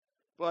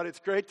But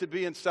it's great to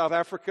be in South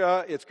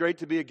Africa. It's great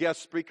to be a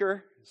guest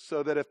speaker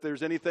so that if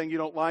there's anything you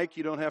don't like,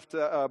 you don't have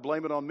to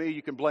blame it on me.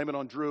 You can blame it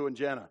on Drew and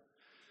Jana.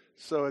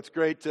 So it's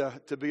great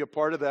to be a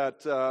part of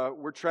that.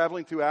 We're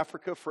traveling through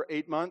Africa for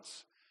 8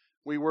 months.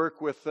 We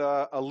work with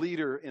a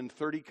leader in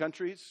 30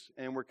 countries,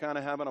 and we're kind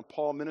of having a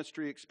Paul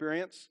ministry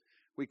experience.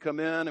 We come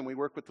in and we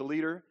work with the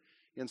leader.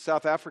 In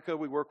South Africa,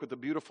 we work with a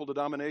beautiful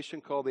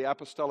denomination called the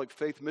Apostolic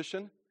Faith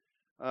Mission.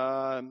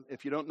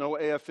 If you don't know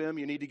AFM,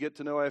 you need to get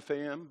to know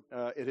AFM.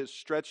 It has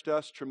stretched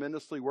us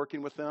tremendously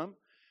working with them.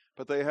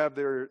 But they have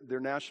their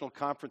national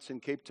conference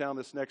in Cape Town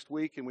this next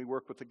week, and we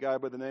work with a guy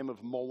by the name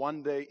of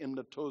Mwande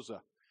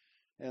Mnatoza.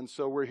 And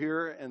so we're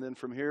here, and then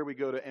from here we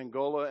go to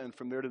Angola, and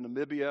from there to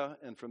Namibia,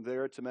 and from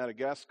there to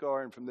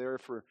Madagascar, and from there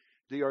for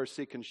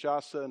DRC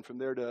Kinshasa, and from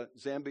there to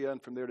Zambia,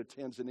 and from there to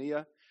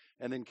Tanzania,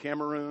 and then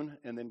Cameroon,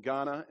 and then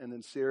Ghana, and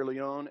then Sierra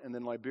Leone, and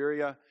then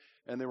Liberia,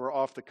 and then we're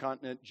off the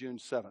continent June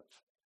 7th.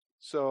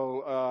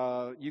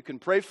 So you can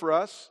pray for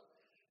us,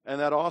 and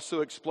that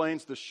also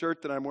explains the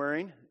shirt that I'm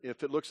wearing.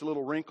 If it looks a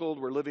little wrinkled,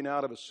 we're living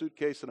out of a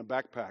suitcase and a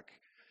backpack.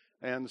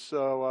 And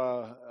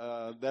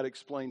so that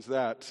explains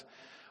that.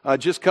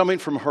 Just coming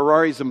from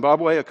Harare,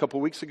 Zimbabwe a couple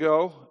weeks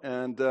ago,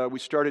 and we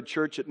started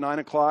church at 9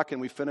 o'clock,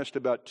 and we finished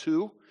about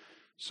 2.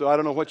 So I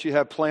don't know what you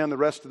have planned the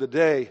rest of the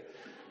day,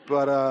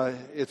 but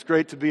it's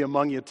great to be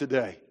among you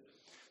today.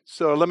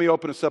 So let me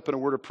open us up in a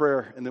word of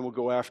prayer, and then we'll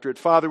go after it.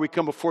 Father, we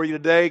come before you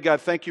today. God,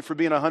 thank you for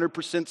being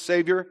 100%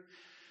 Savior.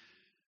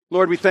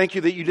 Lord, we thank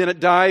you that you didn't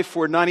die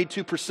for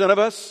 92% of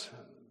us.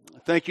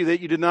 Thank you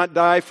that you did not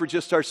die for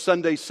just our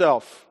Sunday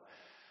self.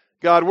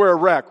 God, we're a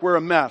wreck. We're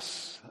a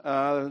mess.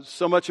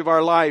 So much of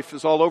our life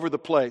is all over the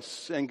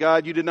place. And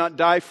God, you did not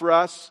die for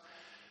us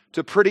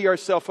to pretty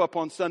ourselves up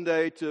on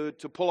Sunday, to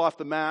pull off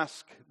the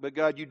mask. But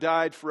God, you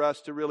died for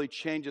us to really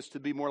change us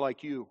to be more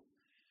like you.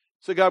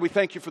 So God, we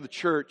thank you for the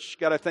church.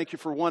 God, I thank you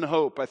for One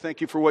Hope. I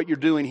thank you for what you're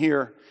doing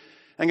here.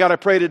 And God, I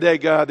pray today,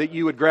 God, that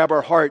you would grab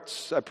our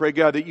hearts. I pray,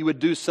 God, that you would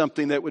do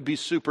something that would be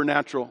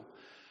supernatural.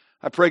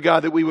 I pray,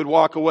 God, that we would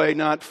walk away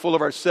not full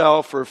of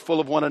ourselves or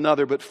full of one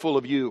another, but full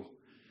of you.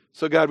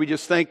 So God, we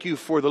just thank you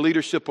for the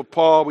leadership of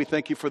Paul. We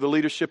thank you for the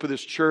leadership of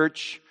this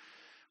church.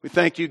 We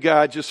thank you,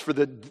 God, just for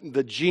the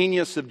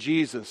genius of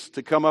Jesus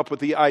to come up with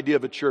the idea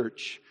of a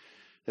church.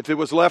 If it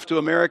was left to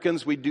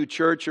Americans, we'd do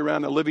church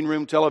around a living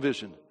room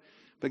television.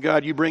 But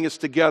God, you bring us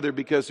together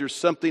because there's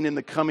something in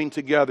the coming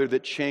together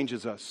that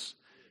changes us.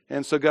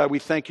 And so God, we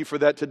thank you for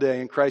that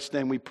today. In Christ's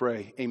name we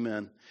pray.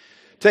 Amen.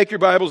 Take your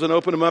Bibles and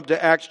open them up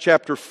to Acts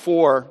chapter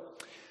 4.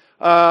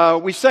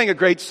 We sang a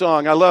great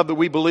song. I love that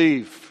we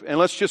believe. And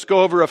let's just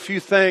go over a few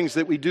things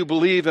that we do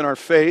believe in our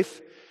faith.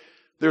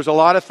 There's a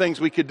lot of things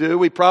we could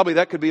do.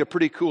 That could be a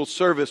pretty cool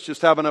service,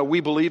 just having a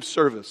we believe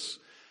service.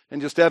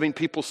 And just having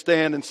people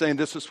stand and saying,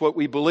 this is what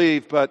we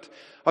believe. But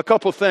a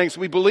couple things.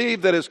 We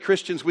believe that as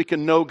Christians we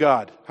can know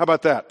God. How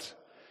about that?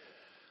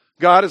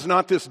 God is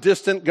not this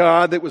distant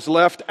God that was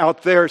left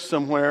out there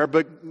somewhere,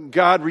 but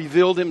God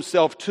revealed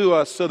himself to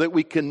us so that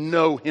we can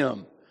know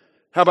him.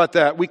 How about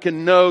that? We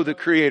can know the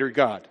Creator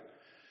God.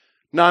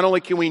 Not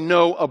only can we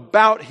know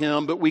about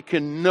him, but we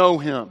can know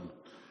him.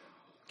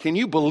 Can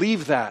you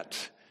believe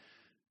that?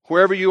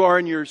 Wherever you are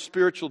in your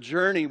spiritual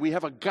journey, we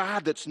have a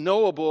God that's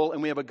knowable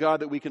and we have a God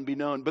that we can be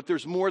known. But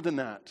there's more than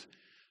that.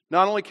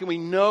 Not only can we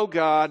know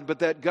God, but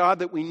that God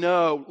that we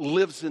know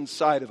lives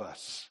inside of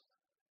us.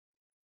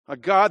 A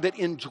God that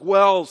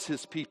indwells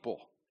his people.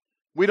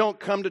 We don't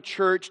come to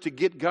church to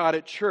get God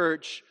at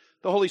church.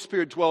 The Holy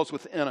Spirit dwells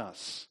within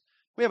us.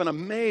 We have an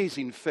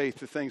amazing faith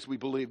to things we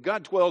believe.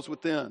 God dwells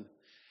within.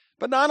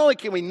 But not only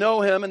can we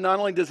know him and not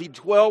only does he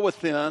dwell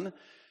within,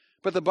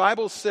 but the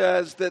Bible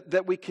says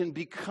that we can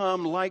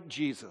become like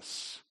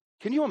Jesus.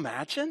 Can you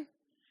imagine?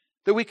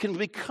 That we can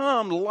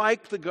become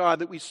like the God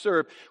that we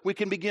serve. We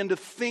can begin to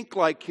think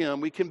like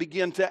him. We can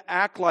begin to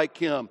act like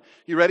him.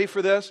 You ready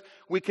for this?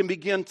 We can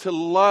begin to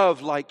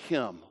love like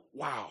him.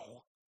 Wow.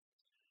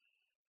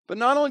 But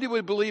not only do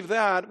we believe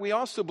that, we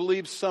also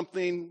believe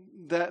something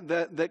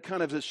that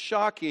kind of is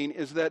shocking,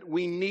 is that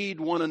we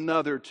need one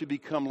another to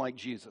become like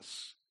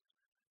Jesus.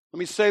 Let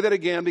me say that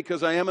again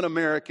because I am an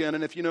American,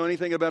 and if you know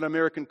anything about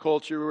American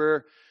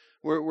culture,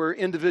 we're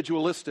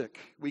individualistic.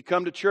 We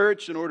come to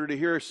church in order to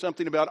hear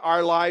something about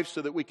our life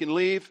so that we can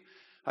leave.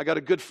 I got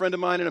a good friend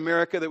of mine in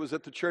America that was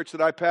at the church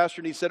that I pastored,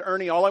 and he said,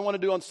 Ernie, all I want to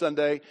do on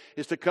Sunday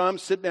is to come,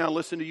 sit down,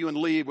 listen to you, and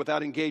leave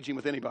without engaging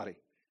with anybody.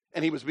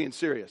 And he was being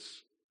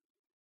serious.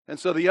 And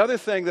so the other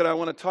thing that I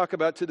want to talk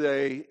about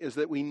today is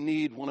that we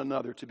need one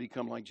another to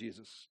become like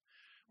Jesus.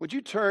 Would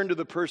you turn to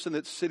the person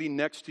that's sitting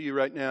next to you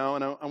right now,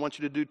 and I want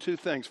you to do two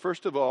things.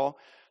 First of all,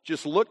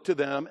 just look to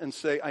them and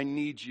say, I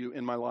need you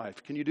in my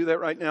life. Can you do that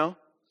right now?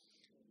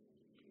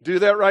 Do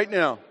that right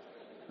now.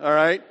 All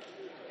right?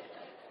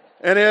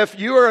 And if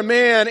you are a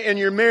man and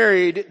you're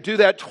married, do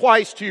that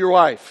twice to your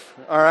wife.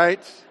 All right?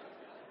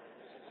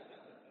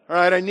 All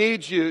right, I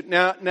need you.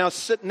 Now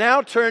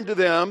turn to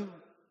them,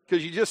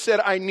 because you just said,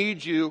 I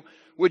need you.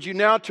 Would you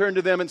now turn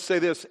to them and say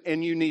this,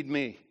 and you need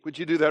me? Would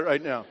you do that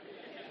right now?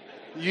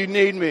 You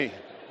need me.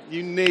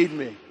 You need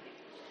me.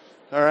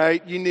 All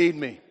right? You need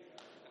me.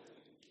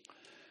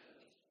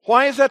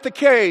 Why is that the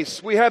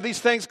case? We have these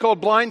things called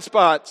blind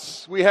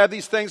spots. We have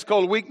these things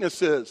called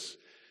weaknesses.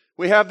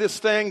 We have this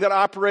thing that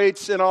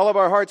operates in all of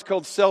our hearts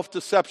called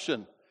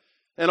self-deception.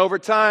 And over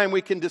time,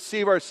 we can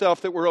deceive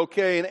ourselves that we're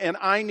okay. And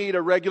I need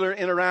a regular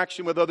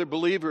interaction with other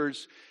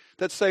believers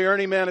that say,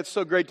 Ernie, man, it's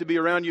so great to be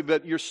around you,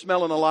 but you're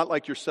smelling a lot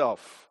like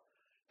yourself.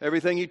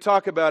 Everything you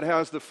talk about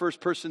has the first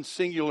person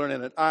singular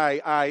in it.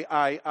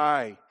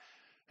 I.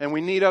 And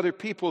we need other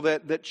people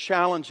that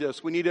challenge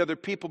us. We need other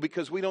people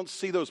because we don't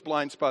see those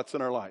blind spots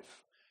in our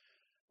life.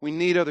 We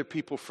need other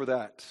people for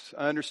that.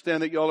 I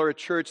understand that y'all are a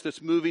church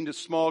that's moving to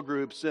small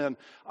groups and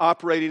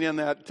operating in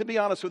that. To be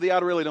honest with you, I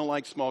really don't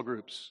like small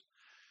groups.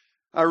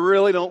 I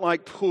really don't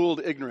like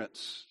pooled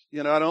ignorance.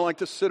 I don't like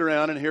to sit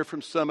around and hear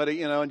from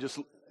somebody, and just,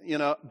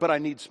 but I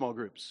need small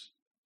groups.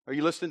 Are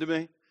you listening to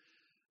me?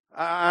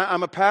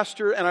 I'm a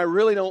pastor, and I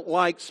really don't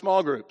like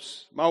small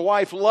groups. My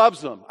wife loves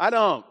them. I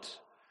don't.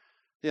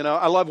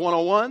 I love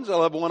one-on-ones, I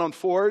love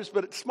one-on-fours,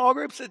 but small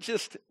groups,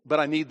 but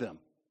I need them.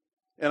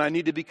 And I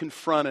need to be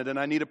confronted, and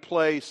I need a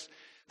place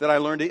that I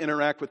learn to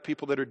interact with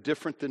people that are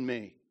different than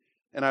me.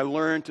 And I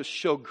learn to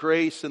show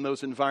grace in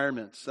those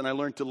environments, and I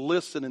learn to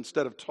listen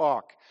instead of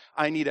talk.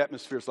 I need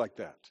atmospheres like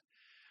that.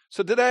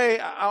 So today,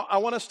 I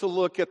want us to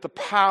look at the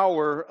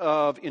power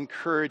of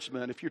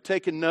encouragement. If you're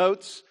taking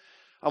notes,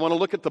 I want to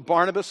look at the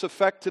Barnabas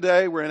effect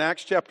today. We're in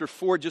Acts chapter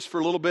 4 just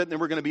for a little bit, and then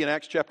we're going to be in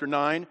Acts chapter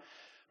 9.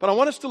 But I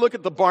want us to look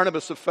at the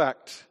Barnabas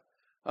effect.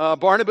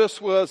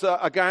 Barnabas was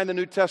a guy in the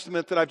New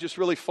Testament that I've just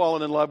really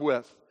fallen in love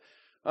with.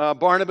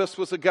 Barnabas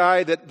was a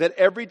guy that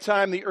every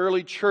time the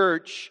early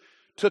church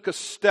took a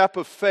step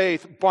of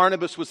faith,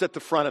 Barnabas was at the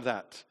front of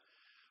that.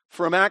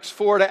 From Acts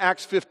 4 to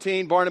Acts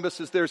 15,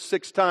 Barnabas is there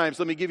 6 times.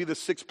 Let me give you the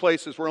 6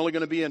 places. We're only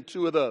going to be in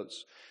 2 of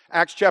those.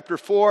 Acts chapter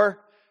 4,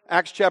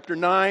 Acts chapter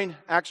 9,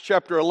 Acts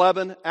chapter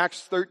 11,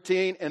 Acts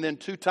 13, and then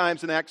 2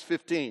 times in Acts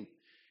 15.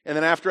 And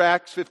then after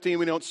Acts 15,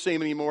 we don't see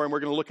him anymore, and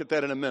we're going to look at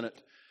that in a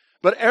minute.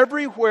 But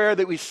everywhere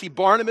that we see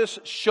Barnabas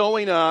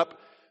showing up,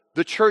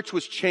 the church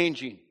was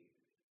changing.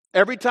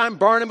 Every time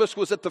Barnabas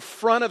was at the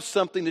front of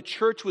something, the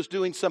church was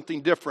doing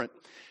something different.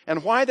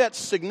 And why that's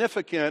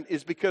significant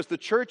is because the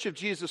Church of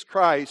Jesus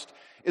Christ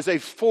is a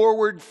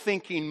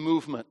forward-thinking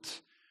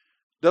movement.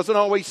 Doesn't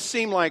always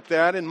seem like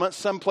that. In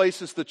some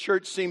places, the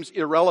church seems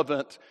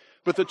irrelevant.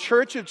 But the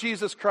Church of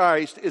Jesus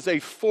Christ is a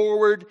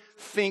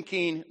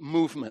forward-thinking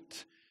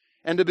movement.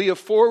 And to be a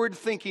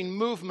forward-thinking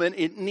movement,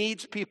 it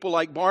needs people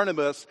like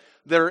Barnabas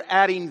that are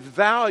adding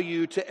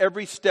value to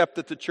every step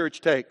that the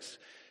church takes.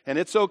 And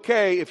it's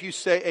okay if you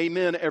say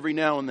amen every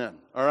now and then,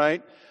 all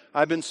right?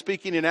 I've been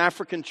speaking in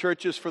African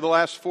churches for the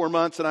last 4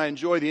 months, and I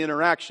enjoy the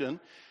interaction.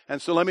 And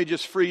so let me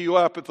just free you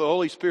up. If the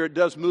Holy Spirit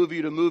does move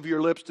you to move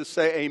your lips to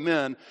say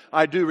amen,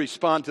 I do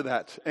respond to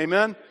that.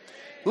 Amen?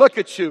 Look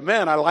at you.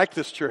 Man, I like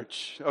this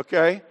church,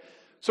 okay?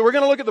 So we're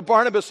going to look at the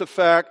Barnabas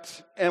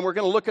effect, and we're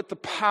going to look at the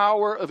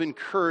power of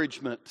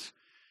encouragement.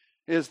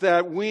 Is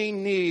that we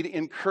need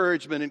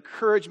encouragement.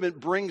 Encouragement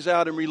brings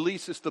out and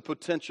releases the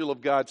potential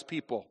of God's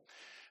people.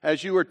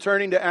 As you were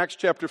turning to Acts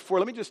chapter 4,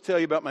 let me just tell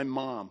you about my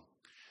mom.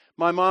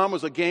 My mom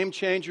was a game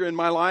changer in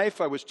my life.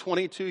 I was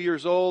 22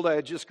 years old. I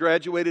had just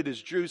graduated, as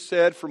Drew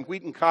said, from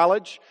Wheaton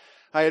College.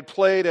 I had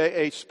played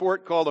a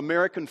sport called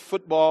American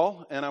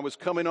football, and I was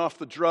coming off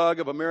the drug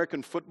of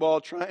American football,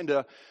 trying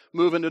to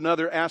move into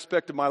another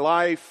aspect of my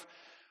life.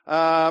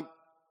 I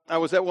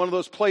was at one of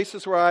those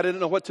places where I didn't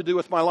know what to do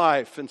with my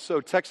life, and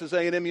so Texas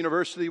A&M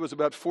University was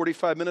about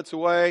 45 minutes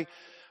away.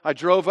 I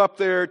drove up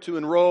there to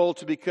enroll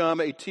to become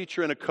a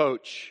teacher and a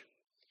coach.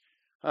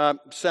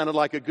 Sounded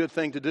like a good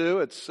thing to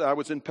do. I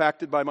was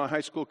impacted by my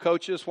high school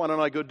coaches. Why don't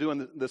I go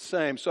doing the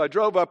same? So I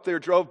drove up there,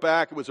 drove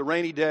back. It was a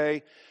rainy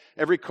day.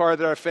 Every car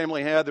that our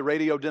family had, the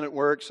radio didn't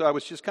work, so I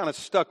was just kind of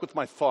stuck with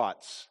my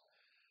thoughts.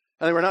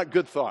 And they were not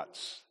good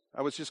thoughts.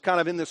 I was just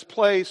kind of in this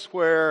place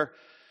where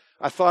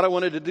I thought I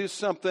wanted to do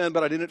something,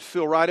 but I didn't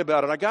feel right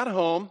about it. I got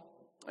home,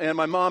 and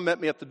my mom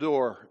met me at the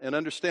door. And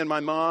understand,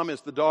 my mom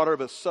is the daughter of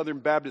a Southern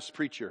Baptist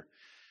preacher.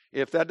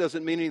 If that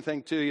doesn't mean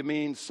anything to you, it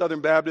means Southern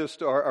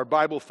Baptists are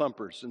Bible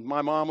thumpers. And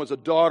my mom was a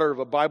daughter of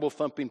a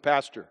Bible-thumping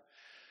pastor.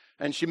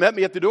 And she met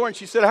me at the door, and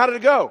she said, "How did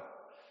it go?"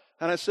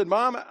 And I said,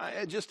 "Mom,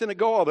 it just didn't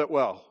go all that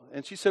well."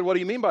 And she said, "What do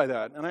you mean by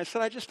that?" And I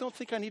said, "I just don't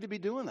think I need to be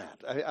doing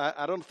that.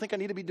 I don't think I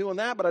need to be doing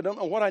that, but I don't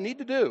know what I need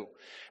to do."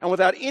 And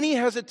without any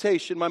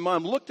hesitation, my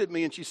mom looked at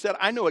me and she said,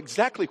 "I know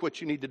exactly what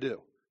you need to do."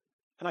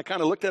 And I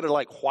kind of looked at her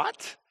like,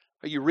 "What?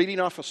 Are you reading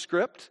off a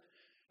script?"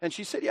 And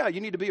she said, "Yeah,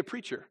 you need to be a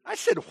preacher." I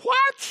said,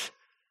 "What?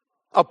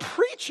 A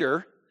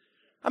preacher?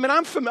 I mean,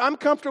 I'm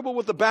comfortable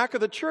with the back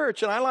of the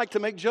church, and I like to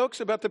make jokes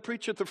about the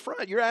preacher at the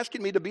front. You're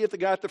asking me to be at the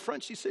guy at the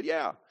front?" She said,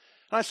 "Yeah."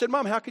 And I said,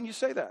 "Mom, how can you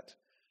say that?"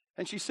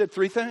 And she said,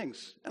 3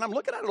 things. And I'm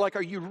looking at her like,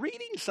 "Are you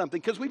reading something?"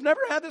 Because we've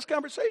never had this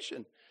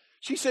conversation.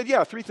 She said,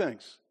 "Yeah, 3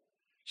 things.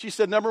 She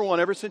said, number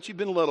 1, ever since you've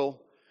been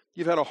little,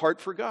 you've had a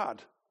heart for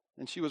God."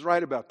 And she was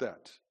right about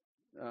that.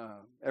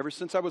 Ever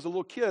since I was a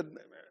little kid,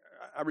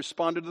 I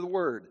responded to the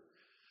Word.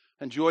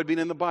 Enjoyed being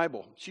in the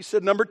Bible. She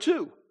said, number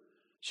 2,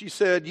 She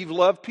said, you've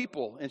loved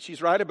people. And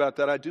she's right about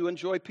that. I do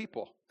enjoy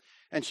people.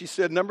 And she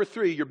said, number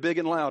 3, you're big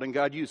and loud, and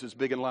God uses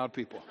big and loud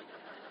people.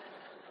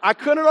 I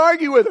couldn't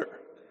argue with her.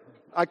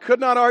 I could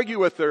not argue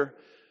with her.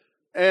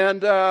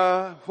 And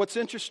what's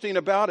interesting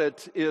about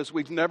it is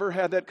we've never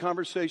had that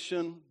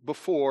conversation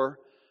before,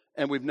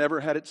 and we've never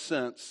had it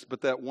since,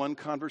 but that one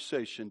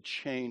conversation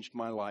changed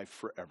my life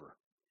forever.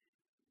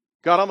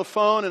 Got on the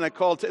phone, and I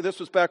called, this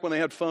was back when they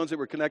had phones that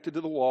were connected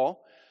to the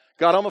wall.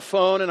 Got on the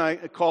phone, and I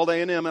called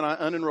A&M, and I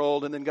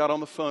unenrolled, and then got on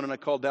the phone, and I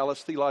called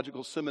Dallas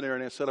Theological Seminary,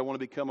 and I said, I want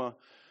to become a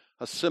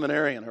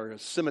seminarian or a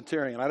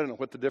cemeterian. I don't know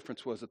what the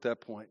difference was at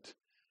that point.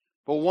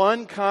 But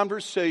one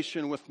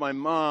conversation with my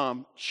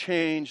mom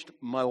changed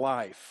my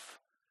life.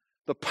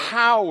 The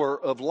power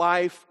of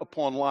life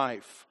upon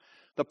life.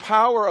 The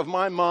power of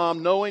my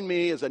mom knowing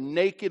me as a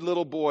naked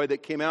little boy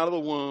that came out of the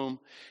womb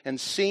and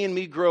seeing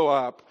me grow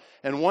up.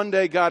 And one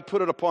day God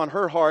put it upon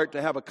her heart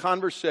to have a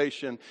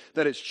conversation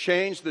that has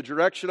changed the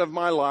direction of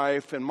my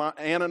life. And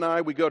Ann and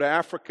I, we go to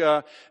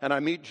Africa, and I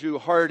meet Drew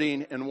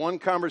Harding. And one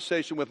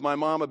conversation with my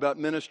mom about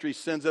ministry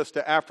sends us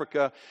to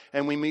Africa,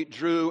 and we meet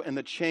Drew, and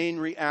the chain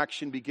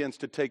reaction begins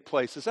to take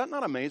place. Is that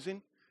not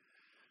amazing?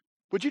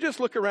 Would you just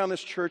look around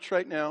this church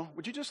right now?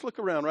 Would you just look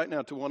around right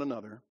now to one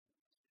another?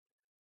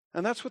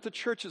 And that's what the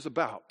church is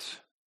about.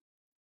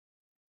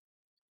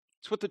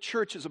 It's what the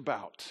church is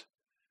about.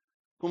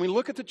 When we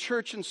look at the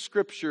church in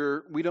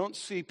Scripture, we don't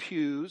see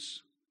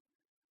pews.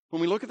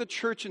 When we look at the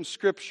church in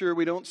Scripture,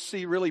 we don't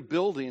see really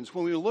buildings.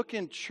 When we look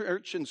in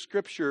church in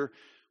Scripture,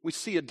 we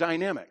see a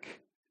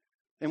dynamic.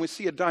 And we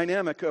see a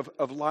dynamic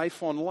of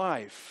life on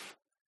life.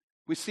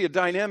 We see a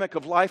dynamic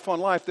of life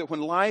on life, that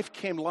when life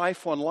came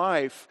life on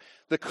life,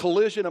 the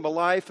collision of a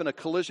life and a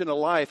collision of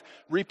life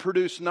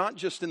reproduced not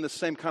just in the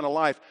same kind of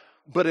life,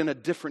 but in a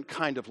different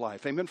kind of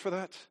life. Amen for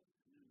that?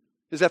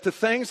 Is that the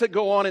things that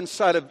go on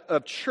inside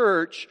of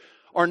church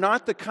are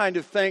not the kind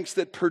of things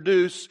that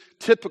produce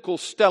typical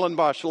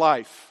Stellenbosch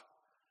life,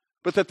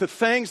 but that the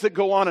things that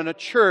go on in a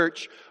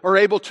church are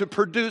able to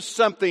produce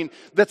something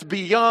that's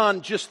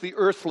beyond just the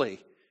earthly.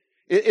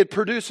 It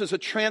produces a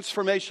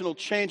transformational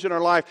change in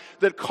our life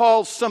that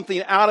calls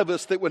something out of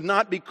us that would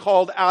not be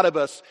called out of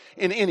us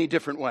in any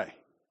different way.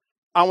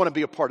 I want to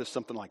be a part of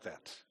something like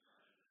that.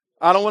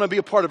 I don't want to be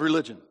a part of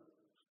religion.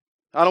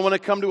 I don't want to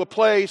come to a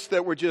place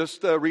that we're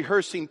just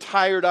rehearsing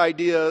tired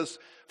ideas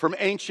from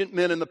ancient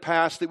men in the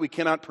past that we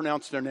cannot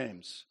pronounce their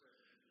names.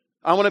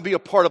 I want to be a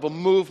part of a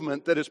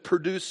movement that is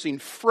producing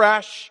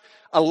fresh,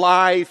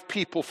 alive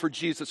people for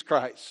Jesus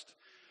Christ.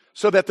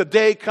 So that the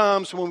day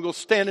comes when we will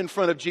stand in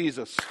front of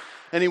Jesus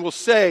and He will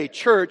say,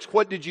 church,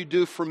 what did you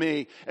do for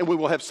me? And we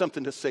will have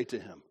something to say to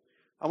Him.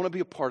 I want to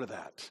be a part of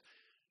that.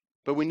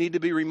 But we need to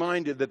be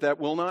reminded that that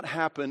will not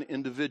happen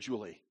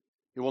individually.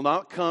 It will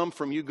not come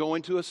from you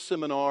going to a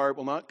seminar. It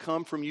will not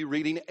come from you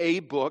reading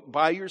a book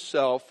by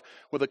yourself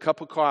with a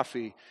cup of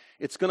coffee.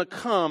 It's going to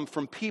come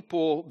from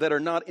people that are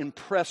not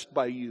impressed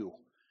by you.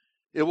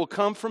 It will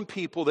come from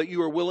people that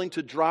you are willing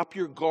to drop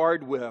your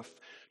guard with,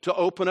 to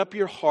open up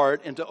your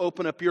heart and to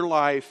open up your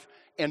life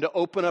and to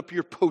open up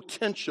your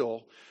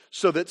potential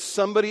so that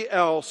somebody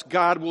else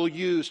God will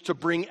use to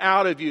bring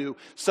out of you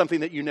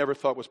something that you never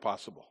thought was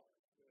possible.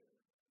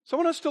 So I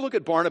want us to look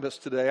at Barnabas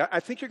today. I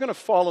think you're going to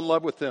fall in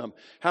love with him.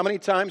 How many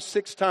times?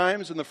 6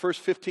 times in the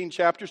first 15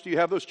 chapters. Do you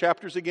have those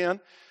chapters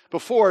again?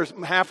 Before,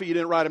 half of you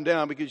didn't write them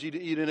down because you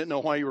didn't know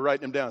why you were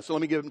writing them down. So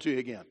let me give them to you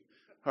again.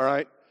 All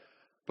right?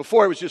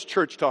 Before, it was just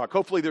church talk.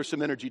 Hopefully there's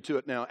some energy to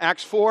it now.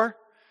 Acts 4,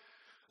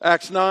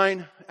 Acts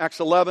 9, Acts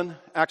 11,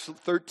 Acts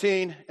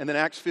 13, and then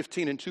Acts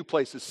 15 in 2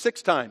 places.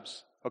 6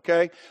 times.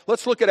 Okay?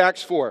 Let's look at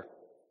Acts 4.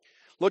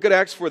 Look at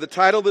Acts 4. The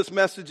title of this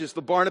message is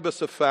The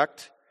Barnabas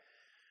Effect.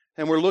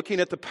 And we're looking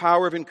at the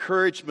power of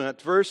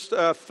encouragement. Verse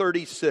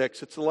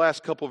 36, it's the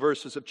last couple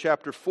verses of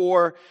chapter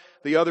 4.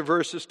 The other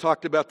verses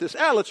talked about this.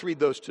 Let's read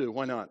those 2.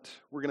 Why not?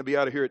 We're going to be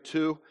out of here at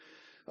 2.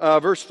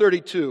 Verse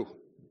 32.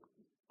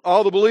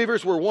 All the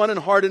believers were one in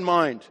heart and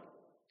mind.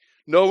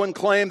 No one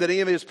claimed that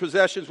any of his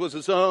possessions was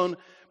his own,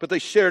 but they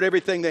shared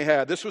everything they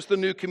had. This was the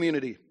new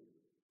community.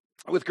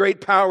 With great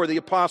power, the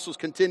apostles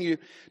continue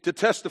to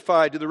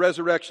testify to the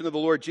resurrection of the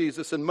Lord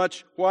Jesus, and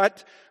much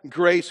what?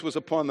 Grace was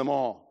upon them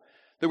all.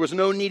 There was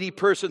no needy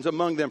persons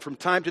among them. From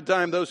time to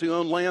time, those who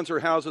owned lands or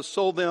houses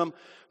sold them,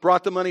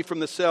 brought the money from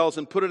the sales,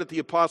 and put it at the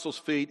apostles'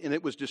 feet, and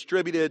it was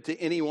distributed to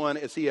anyone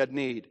as he had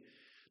need.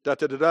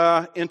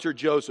 Enter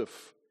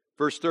Joseph.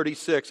 Verse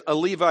 36, a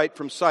Levite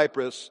from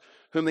Cyprus,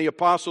 whom the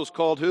apostles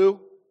called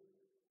who?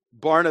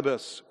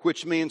 Barnabas,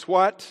 which means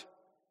what?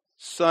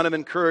 Son of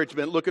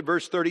encouragement. Look at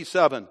verse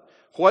 37.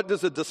 What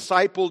does a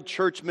discipled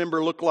church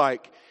member look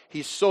like?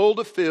 He sold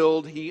a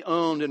field he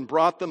owned and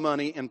brought the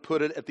money and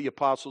put it at the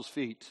apostles'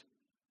 feet.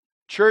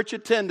 Church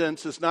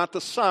attendance is not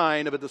the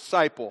sign of a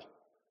disciple.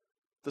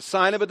 The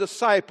sign of a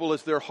disciple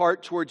is their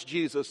heart towards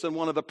Jesus. And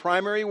one of the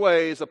primary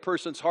ways a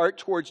person's heart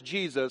towards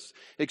Jesus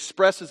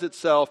expresses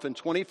itself in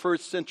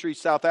 21st century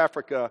South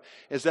Africa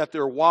is that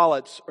their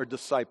wallets are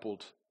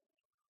discipled.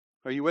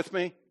 Are you with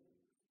me?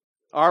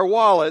 Our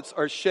wallets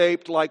are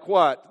shaped like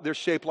what? They're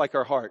shaped like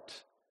our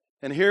heart.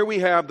 And here we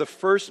have the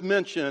first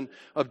mention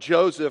of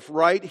Joseph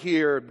right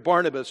here,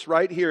 Barnabas,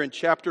 right here in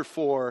chapter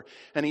 4.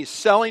 And he's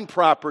selling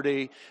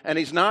property, and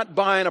he's not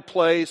buying a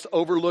place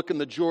overlooking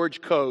the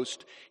George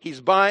coast.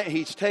 He's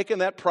taking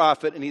that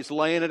profit, and he's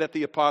laying it at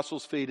the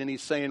apostles' feet, and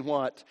he's saying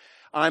what?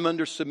 I'm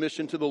under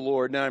submission to the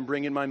Lord. Now I'm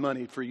bringing my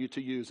money for you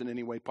to use in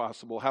any way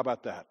possible. How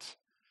about that?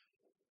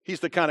 He's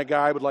the kind of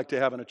guy I would like to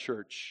have in a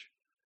church.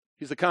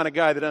 He's the kind of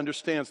guy that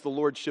understands the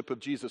lordship of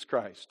Jesus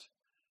Christ.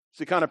 He's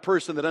the kind of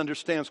person that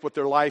understands what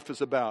their life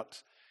is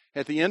about.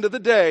 At the end of the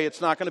day,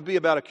 it's not going to be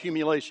about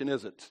accumulation,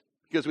 is it?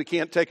 Because we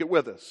can't take it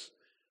with us.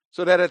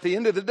 So that at the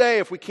end of the day,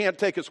 if we can't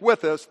take us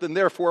with us, then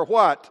therefore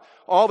what?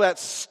 All that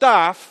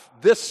stuff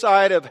this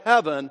side of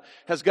heaven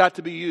has got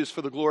to be used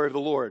for the glory of the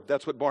Lord.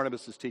 That's what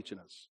Barnabas is teaching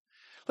us.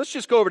 Let's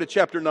just go over to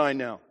chapter 9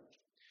 now.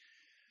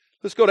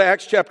 Let's go to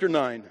Acts chapter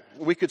 9.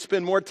 We could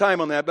spend more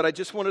time on that, but I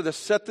just wanted to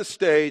set the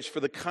stage for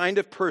the kind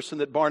of person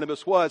that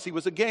Barnabas was. He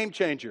was a game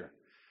changer.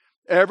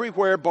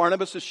 Everywhere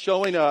Barnabas is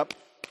showing up,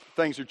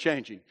 things are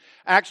changing.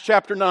 Acts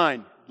chapter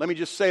 9. Let me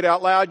just say it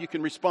out loud. You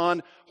can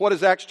respond. What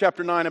is Acts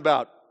chapter 9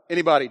 about?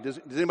 Anybody? Does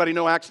anybody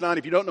know Acts 9?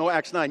 If you don't know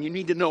Acts 9, you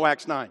need to know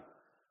Acts 9.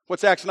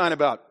 What's Acts 9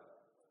 about?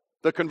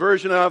 The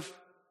conversion of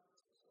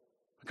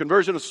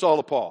Saul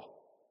to Paul.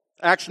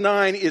 Acts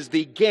 9 is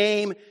the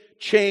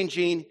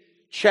game-changing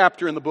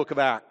chapter in the book of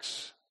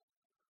Acts.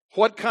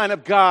 What kind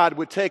of God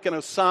would take an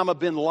Osama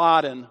bin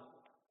Laden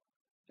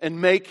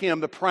and make him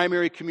the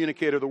primary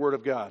communicator of the Word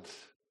of God?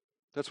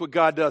 That's what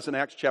God does in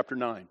Acts chapter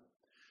 9.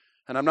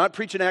 And I'm not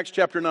preaching Acts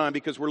chapter 9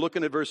 because we're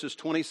looking at verses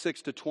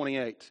 26 to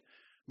 28.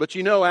 But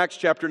you know Acts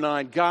chapter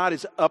 9, God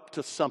is up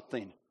to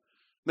something.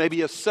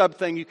 Maybe a sub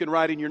thing you can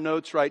write in your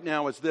notes right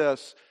now is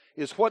this,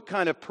 is what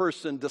kind of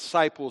person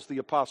disciples the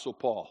Apostle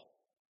Paul?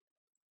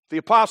 The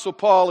Apostle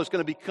Paul is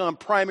going to become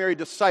primary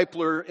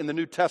discipler in the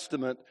New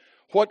Testament.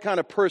 What kind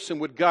of person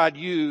would God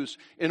use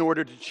in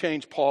order to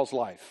change Paul's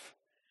life?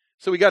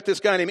 So we got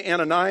this guy named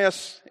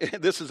Ananias.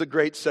 This is a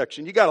great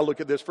section. You got to look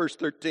at this, verse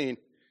 13.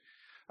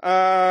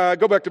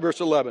 Go back to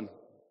verse 11.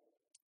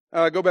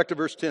 Go back to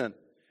verse 10.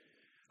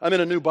 I'm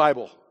in a new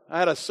Bible. I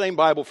had a same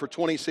Bible for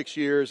 26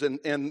 years, and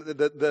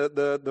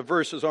the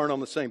verses aren't on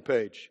the same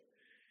page.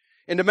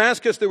 In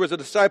Damascus, there was a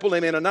disciple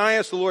named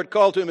Ananias. The Lord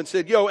called to him and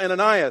said, "Yo,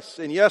 Ananias."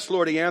 And yes,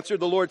 Lord, he answered.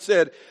 The Lord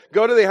said,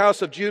 "Go to the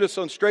house of Judas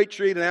on Straight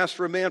Street and ask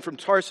for a man from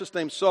Tarsus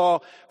named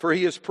Saul, for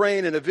he is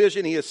praying in a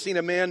vision. He has seen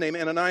a man named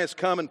Ananias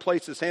come and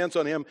place his hands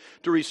on him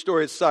to restore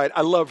his sight."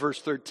 I love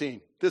verse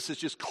 13. This is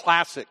just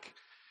classic.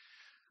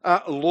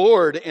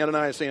 "Lord,"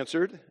 Ananias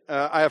answered,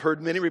 "I have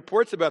heard many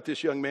reports about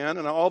this young man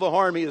and all the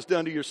harm he has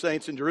done to your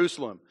saints in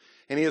Jerusalem.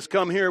 And he has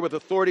come here with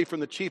authority from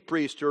the chief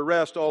priest to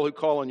arrest all who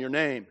call on your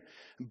name.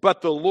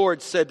 But the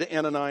Lord said to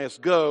Ananias,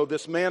 'Go,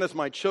 this man is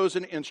my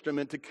chosen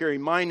instrument to carry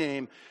my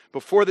name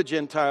before the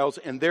Gentiles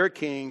and their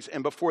kings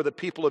and before the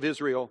people of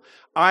Israel.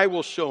 I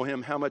will show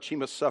him how much he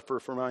must suffer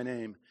for my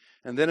name.'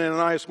 And then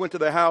Ananias went to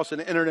the house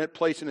and entered it,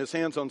 placing his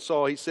hands on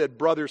Saul. He said,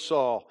 'Brother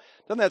Saul.'"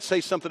 Doesn't that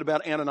say something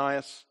about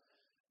Ananias?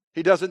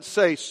 He doesn't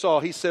say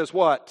Saul. He says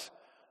what?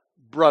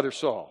 Brother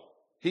Saul.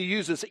 He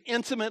uses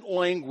intimate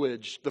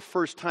language the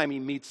first time he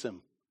meets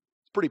him.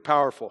 It's pretty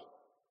powerful.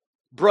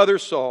 "Brother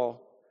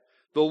Saul,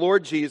 the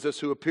Lord Jesus,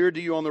 who appeared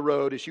to you on the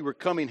road as you were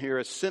coming here,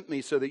 has sent me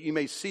so that you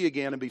may see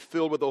again and be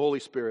filled with the Holy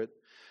Spirit."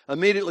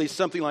 Immediately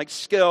something like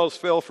scales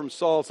fell from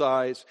Saul's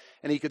eyes,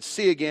 and he could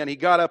see again. He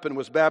got up and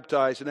was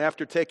baptized, and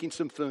after taking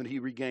some food, he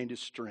regained his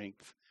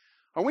strength.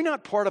 Are we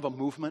not part of a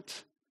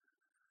movement?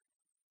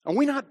 Are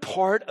we not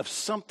part of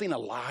something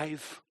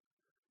alive?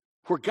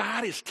 Where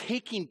God is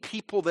taking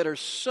people that are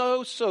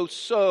so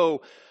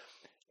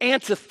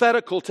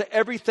antithetical to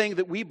everything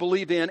that we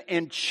believe in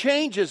and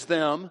changes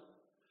them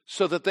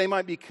so that they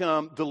might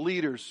become the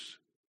leaders.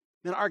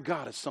 Man, our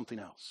God is something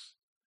else.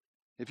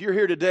 If you're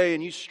here today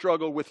and you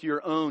struggle with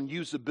your own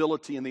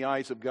usability in the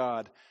eyes of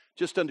God,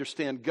 just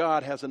understand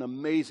God has an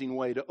amazing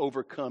way to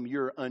overcome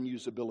your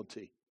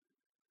unusability.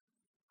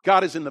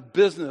 God is in the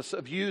business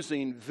of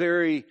using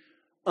very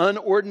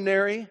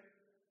unordinary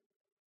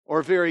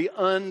or very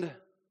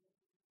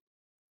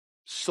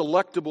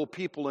unselectable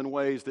people in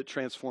ways that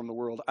transform the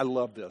world. I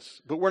love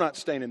this. But we're not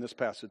staying in this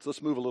passage.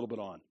 Let's move a little bit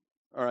on.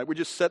 All right, we're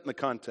just setting the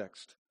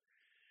context.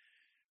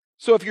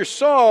 So if you're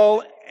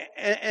Saul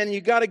and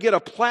you got to get a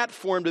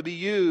platform to be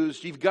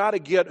used, you've got to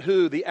get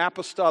who? The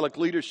apostolic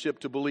leadership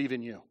to believe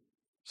in you.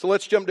 So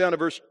let's jump down to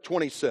verse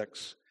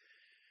 26.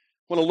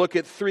 I want to look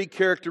at three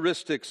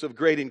characteristics of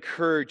great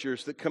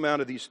encouragers that come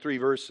out of these three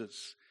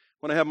verses.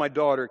 I want to have my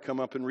daughter come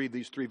up and read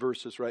these three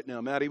verses right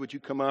now. Maddie, would you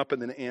come up? And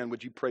then Ann,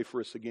 would you pray for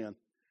us again?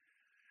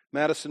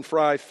 Madison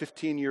Fry,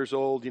 15 years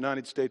old,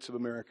 United States of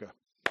America.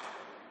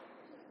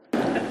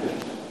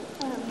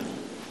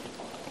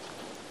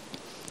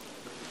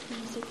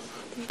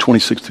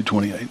 26 through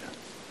 28.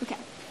 Okay.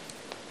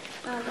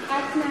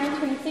 Acts 9,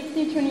 26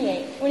 through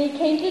 28. When he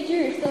came to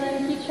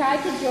Jerusalem, he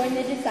tried to join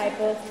the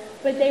disciples,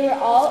 but they were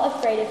all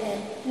afraid of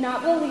him,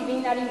 not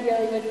believing that he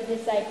really was a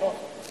disciple.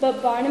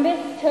 But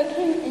Barnabas took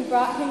him and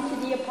brought him to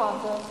the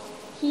apostles.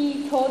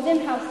 He told them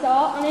how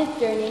Saul on his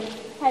journey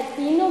had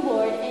seen the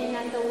Lord, and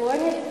that the Lord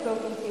had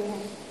spoken to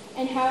him,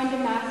 and how in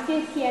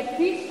Damascus he had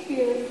preached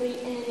fearlessly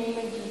in the name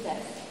of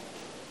Jesus.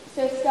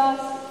 So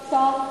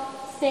Saul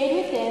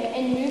stayed with them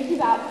and moved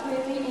about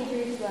freely in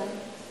Jerusalem,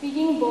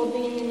 speaking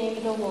boldly in the name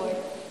of the Lord.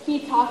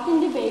 He talked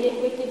and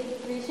debated with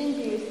the Grecian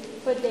Jews,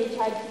 but they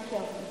tried to kill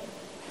him.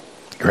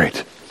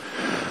 Great.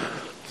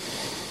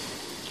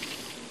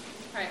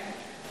 Right.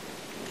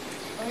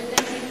 Lord,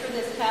 thank you for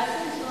this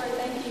passage. Lord,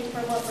 thank you for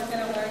what we're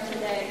going to learn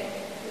today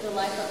through the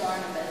life of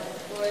Barnabas.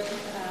 Lord,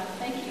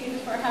 thank you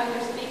for how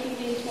you're speaking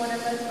to each one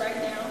of us right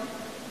now.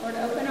 Lord,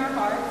 open our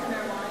hearts and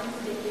our minds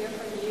to hear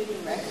from you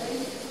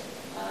directly.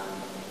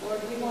 Lord,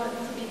 we want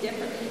to be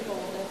different people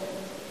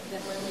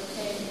than when we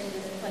came in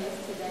this place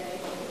today.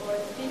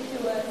 Lord, speak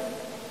to us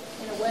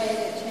in a way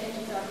that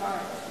changes our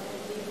hearts in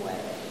a deep way.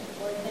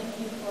 Lord, thank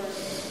you for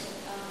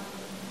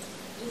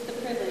just the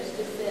privilege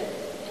to sit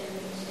and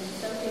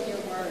soak in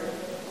your word,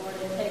 Lord,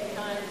 and take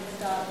time to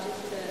stop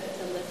just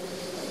to listen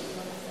to what you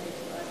want to say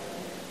to us.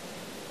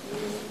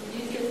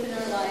 Use this in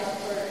our life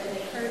for an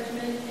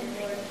encouragement, and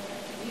Lord,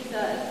 use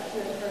us to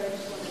encourage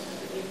one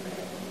another. We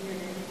pray in your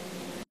name.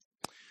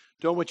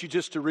 Don't want you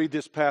just to read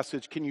this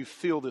passage. Can you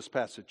feel this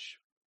passage?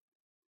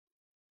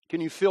 Can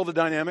you feel the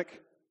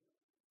dynamic?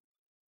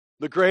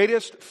 The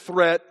greatest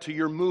threat to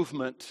your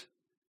movement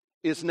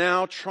is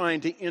now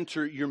trying to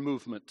enter your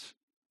movement.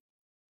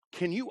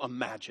 Can you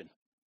imagine?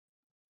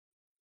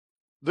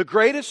 The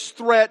greatest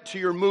threat to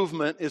your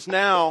movement is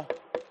now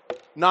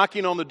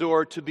knocking on the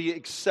door to be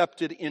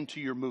accepted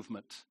into your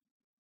movement.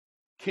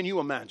 Can you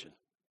imagine?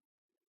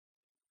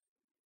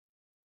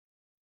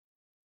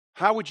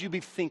 How would you be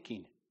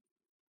thinking?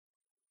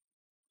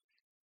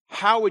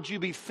 How would you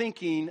be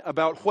thinking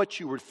about what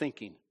you were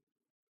thinking?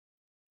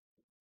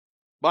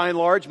 By and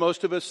large,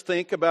 most of us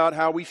think about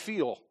how we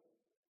feel.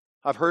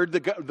 I've heard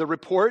the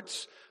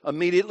reports.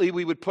 Immediately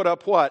we would put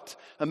up what?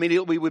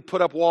 Immediately we would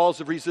put up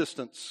walls of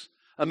resistance.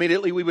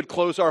 Immediately we would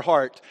close our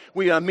heart.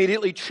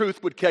 Immediately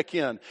truth would kick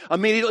in.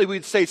 Immediately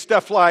we'd say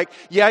stuff like,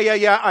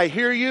 yeah, I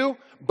hear you,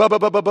 but I'm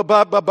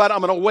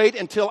going to wait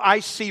until I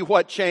see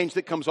what change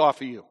that comes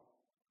off of you.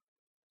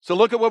 So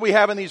look at what we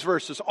have in these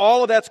verses.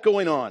 All of that's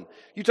going on.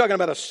 You're talking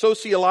about a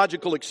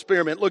sociological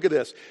experiment. Look at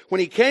this. When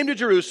he came to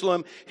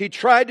Jerusalem, he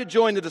tried to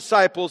join the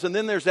disciples, and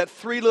then there's that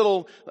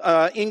three-letter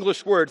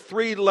English word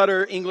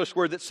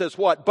that says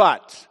what?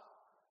 But.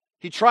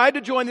 He tried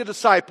to join the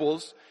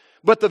disciples,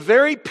 but the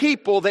very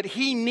people that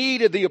he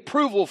needed the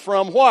approval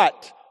from,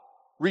 what?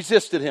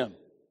 Resisted him.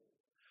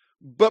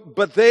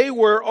 But they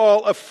were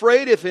all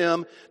afraid of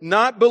him,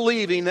 not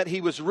believing that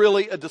he was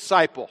really a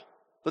disciple.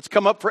 Let's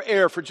come up for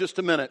air for just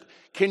a minute.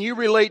 Can you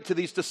relate to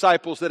these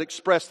disciples that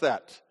express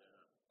that?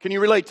 Can you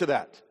relate to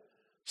that?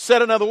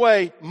 Said another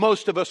way,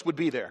 most of us would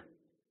be there.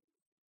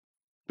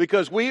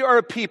 Because we are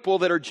a people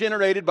that are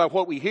generated by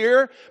what we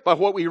hear, by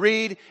what we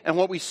read, and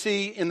what we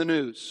see in the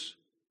news.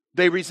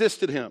 They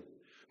resisted him.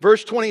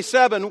 Verse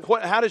 27,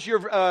 how does your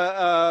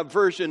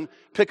version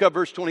pick up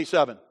verse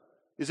 27?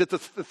 Is it the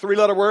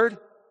three-letter word?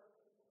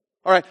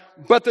 All right.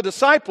 But the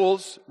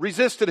disciples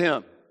resisted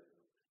him.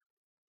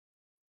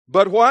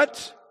 But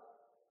what?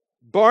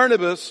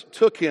 Barnabas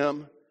took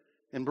him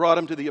and brought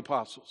him to the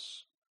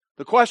apostles.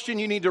 The question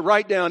you need to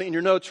write down in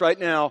your notes right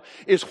now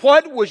is,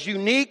 what was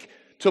unique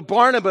to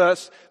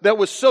Barnabas that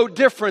was so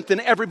different than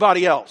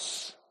everybody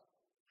else?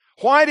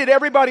 Why did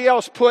everybody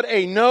else put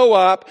a no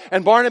up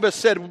and Barnabas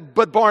said,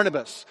 but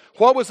Barnabas?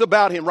 What was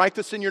about him? Write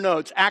this in your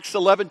notes. Acts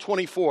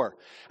 11:24.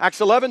 Acts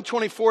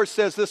 11:24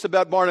 says this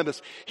about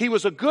Barnabas. He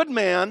was a good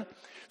man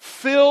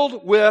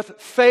filled with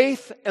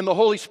faith and the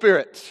Holy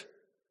Spirit.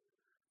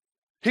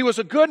 He was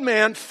a good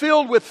man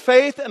filled with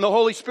faith and the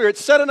Holy Spirit.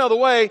 Said another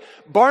way,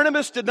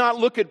 Barnabas did not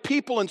look at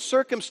people and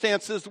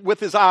circumstances with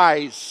his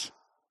eyes.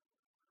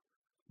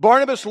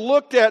 Barnabas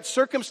looked at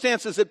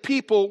circumstances, at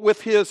people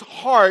with his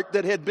heart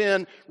that had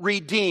been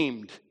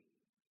redeemed.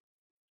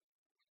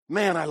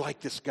 Man, I like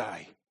this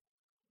guy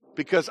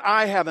because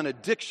I have an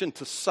addiction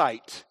to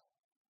sight,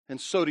 and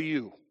so do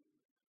you.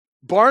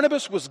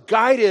 Barnabas was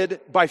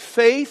guided by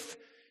faith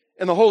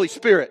and the Holy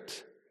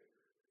Spirit.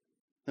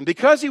 And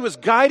because he was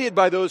guided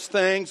by those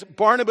things,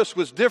 Barnabas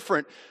was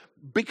different.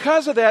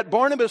 Because of that,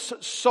 Barnabas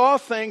saw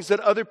things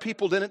that other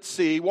people didn't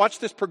see. Watch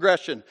this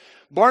progression.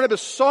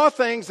 Barnabas saw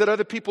things that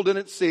other people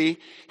didn't see.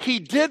 He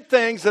did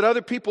things that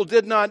other people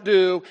did not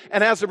do.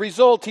 And as a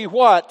result, he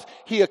what?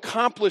 He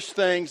accomplished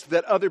things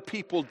that other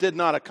people did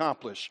not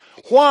accomplish.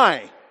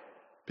 Why?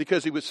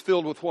 Because he was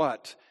filled with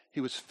what?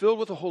 He was filled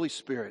with the Holy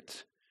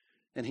Spirit,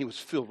 and he was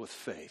filled with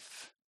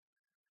faith.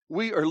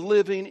 We are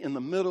living in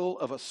the middle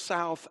of a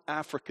South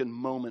African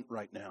moment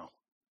right now.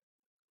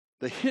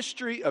 The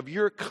history of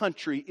your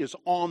country is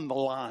on the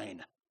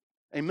line.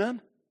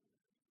 Amen?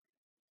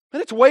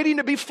 And it's waiting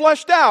to be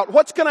fleshed out.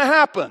 What's going to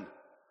happen?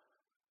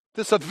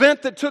 This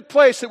event that took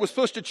place that was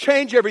supposed to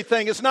change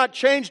everything has not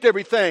changed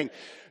everything.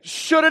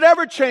 Should it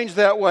ever change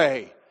that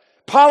way?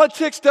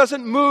 Politics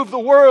doesn't move the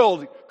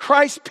world.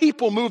 Christ's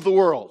people move the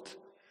world.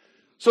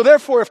 So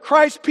therefore, if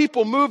Christ's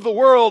people move the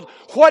world,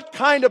 what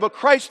kind of a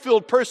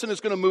Christ-filled person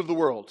is going to move the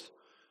world?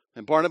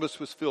 And Barnabas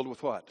was filled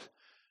with what?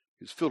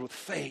 He was filled with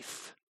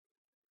faith.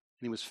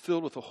 And he was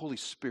filled with the Holy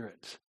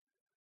Spirit,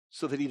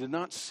 so that he did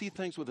not see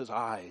things with his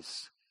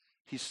eyes.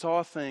 He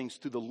saw things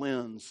through the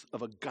lens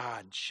of a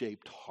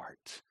God-shaped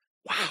heart.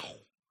 Wow.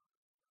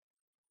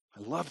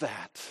 I love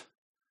that.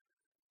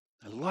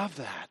 I love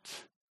that.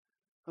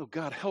 Oh,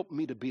 God, help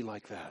me to be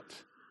like that.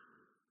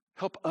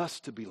 Help us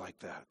to be like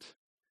that.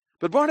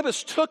 But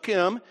Barnabas took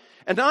him,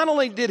 and not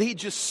only did he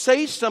just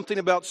say something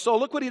about Saul,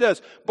 look what he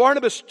does.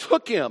 Barnabas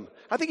took him.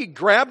 I think he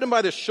grabbed him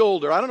by the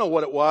shoulder. I don't know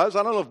what it was.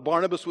 I don't know if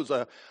Barnabas was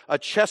a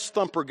chest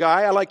thumper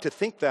guy. I like to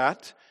think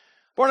that.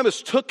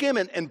 Barnabas took him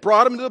and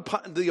brought him to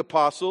the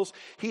apostles.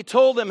 He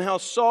told them how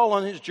Saul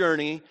on his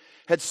journey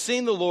had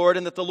seen the Lord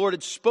and that the Lord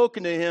had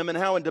spoken to him, and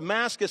how in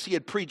Damascus he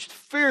had preached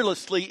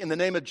fearlessly in the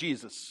name of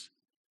Jesus.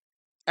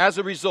 As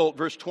a result,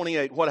 verse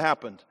 28, what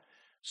happened?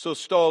 So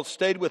Saul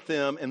stayed with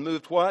them and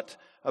moved what?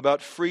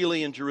 About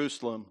freely in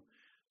Jerusalem,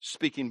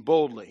 speaking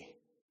boldly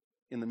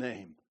in the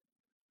name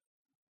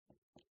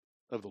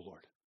of the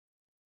Lord.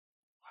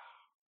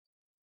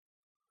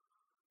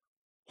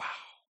 Wow.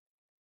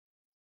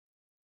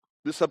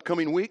 This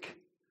upcoming week,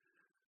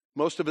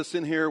 most of us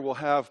in here will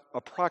have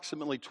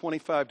approximately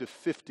 25 to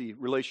 50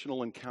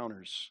 relational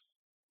encounters.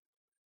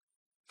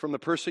 From the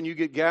person you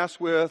get gas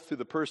with to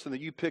the person that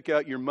you pick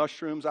out your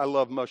mushrooms. I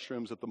love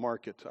mushrooms at the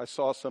market. I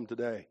saw some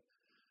today.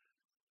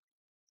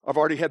 I've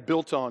already had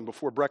biltong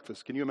before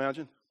breakfast. Can you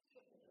imagine?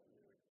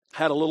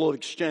 Had a little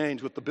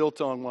exchange with the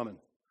biltong woman.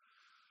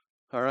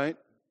 All right?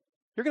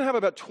 You're going to have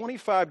about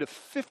 25 to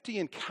 50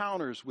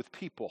 encounters with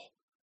people.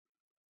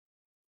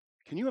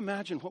 Can you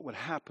imagine what would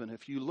happen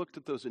if you looked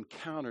at those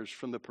encounters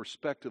from the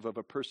perspective of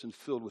a person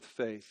filled with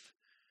faith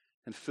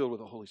and filled with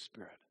the Holy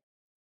Spirit?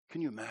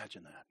 Can you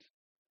imagine that?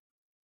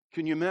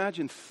 Can you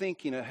imagine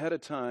thinking ahead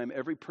of time,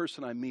 every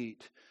person I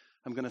meet,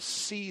 I'm going to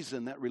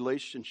season that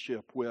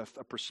relationship with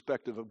a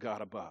perspective of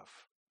God above.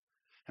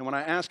 And when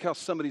I ask how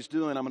somebody's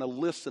doing, I'm going to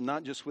listen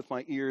not just with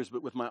my ears,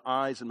 but with my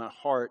eyes and my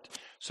heart,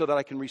 so that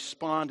I can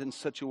respond in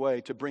such a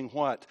way to bring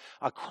what?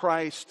 A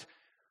Christ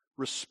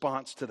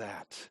response to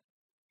that.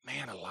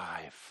 Man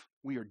alive,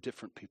 we are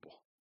different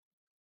people.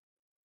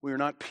 We are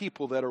not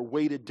people that are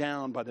weighted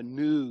down by the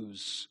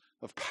news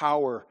of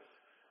power.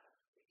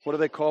 What do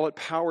they call it?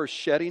 Power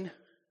shedding?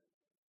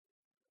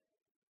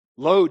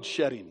 Load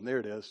shedding. There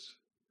it is.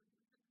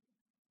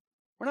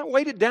 We're not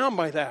weighted down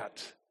by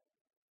that.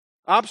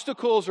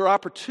 Obstacles are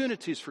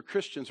opportunities for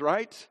Christians,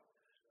 right?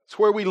 It's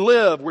where we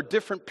live. We're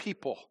different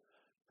people.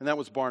 And that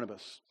was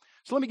Barnabas.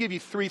 So let me give you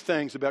 3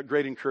 things about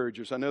great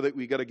encouragers. I know that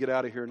we got to get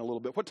out of here in a little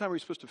bit. What time are we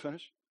supposed to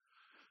finish?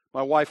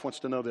 My wife wants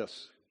to know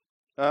this.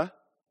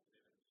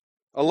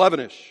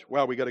 11-ish.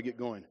 Wow, we got to get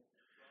going.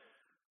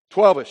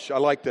 12-ish. I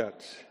like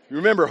that.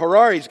 Remember,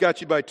 Harari's got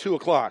you by 2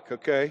 o'clock,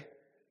 okay?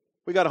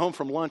 We got home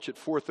from lunch at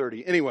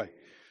 4:30. Anyway,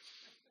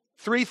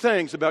 3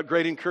 things about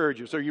great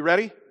encouragers. Are you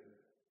ready?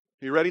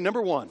 Are you ready?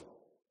 Number 1.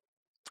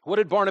 What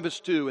did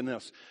Barnabas do in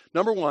this?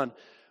 Number 1,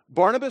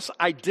 Barnabas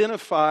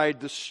identified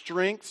the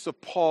strengths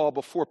of Paul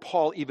before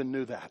Paul even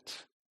knew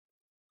that.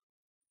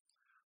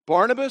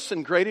 Barnabas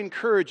and great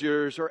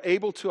encouragers are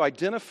able to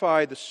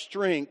identify the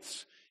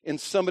strengths in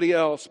somebody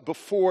else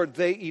before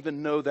they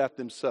even know that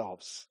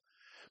themselves.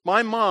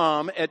 My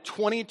mom, at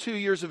 22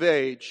 years of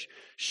age,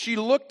 she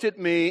looked at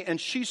me and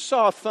she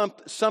saw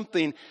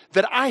something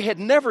that I had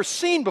never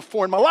seen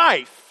before in my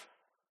life.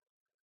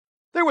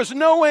 There was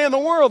no way in the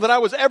world that I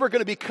was ever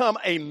going to become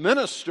a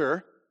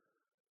minister.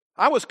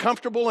 I was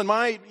comfortable in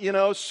my,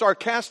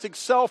 sarcastic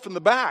self in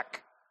the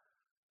back.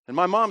 And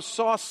my mom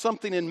saw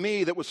something in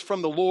me that was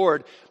from the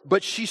Lord,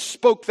 but she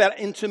spoke that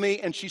into me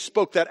and she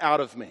spoke that out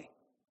of me.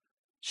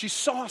 She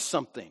saw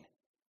something.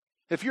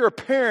 If you're a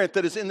parent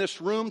that is in this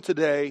room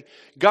today,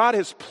 God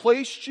has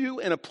placed you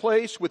in a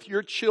place with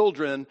your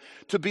children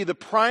to be the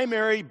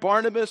primary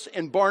Barnabas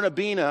and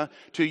Barnabina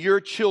to your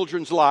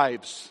children's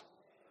lives.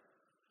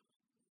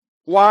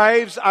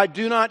 Wives, I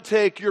do not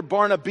take your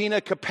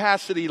Barnabina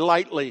capacity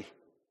lightly.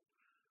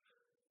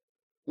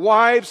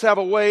 Wives have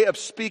a way of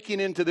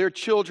speaking into their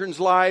children's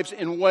lives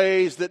in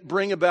ways that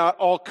bring about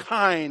all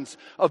kinds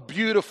of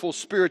beautiful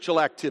spiritual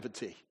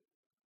activity.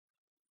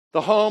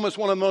 The home is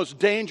one of the most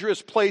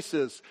dangerous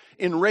places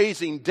in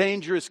raising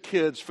dangerous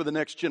kids for the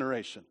next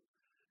generation.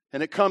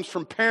 And it comes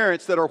from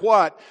parents that are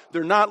what?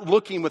 They're not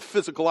looking with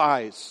physical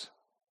eyes.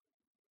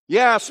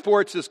 Yeah,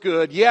 sports is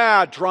good.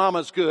 Yeah,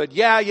 drama's good.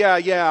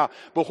 Yeah.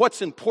 But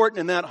what's important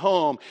in that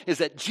home is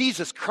that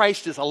Jesus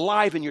Christ is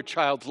alive in your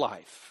child's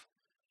life.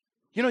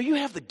 You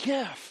have the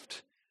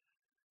gift.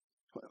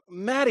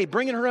 Maddie,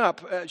 bringing her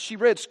up, she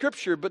read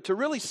scripture, but to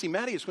really see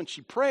Maddie is when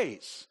she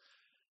prays.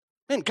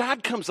 Man,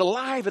 God comes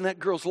alive in that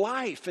girl's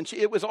life. And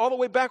it was all the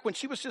way back when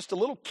she was just a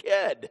little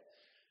kid.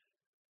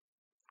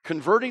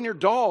 Converting her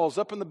dolls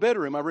up in the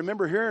bedroom. I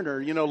remember hearing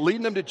her,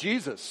 leading them to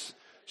Jesus.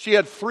 She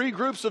had 3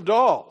 groups of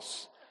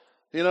dolls.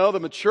 The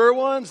mature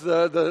ones,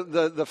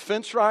 the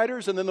fence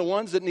riders, and then the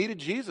ones that needed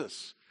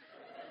Jesus.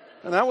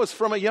 And that was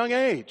from a young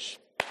age.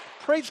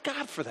 Praise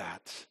God for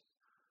that.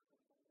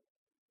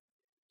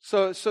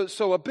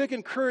 So a big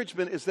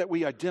encouragement is that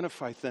we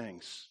identify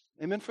things.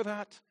 Amen for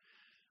that?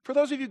 For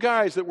those of you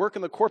guys that work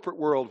in the corporate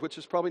world, which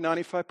is probably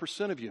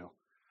 95% of you,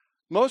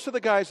 most of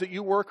the guys that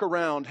you work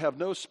around have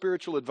no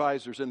spiritual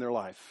advisors in their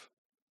life.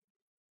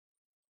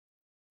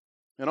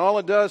 And all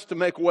it does to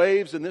make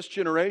waves in this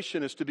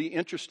generation is to be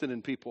interested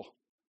in people.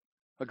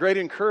 A great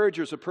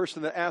encourager is a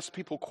person that asks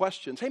people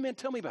questions. Hey man,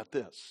 tell me about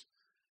this.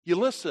 You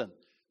listen.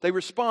 They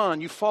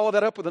respond. You follow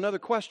that up with another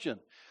question.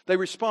 They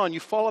respond. You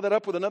follow that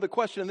up with another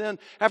question. And then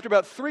after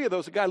about 3 of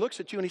those, the guy looks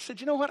at you and he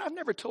said, you know what? I've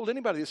never told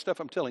anybody this stuff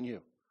I'm telling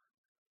you.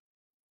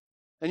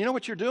 And you know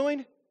what you're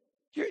doing?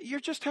 You're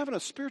just having a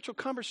spiritual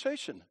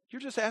conversation.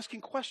 You're just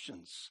asking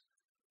questions.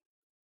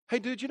 Hey,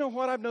 dude, you know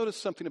what? I've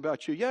noticed something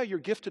about you. Yeah, you're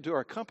gifted to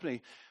our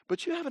company,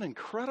 but you have an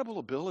incredible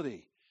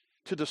ability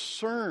to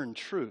discern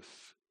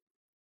truth.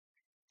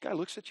 The guy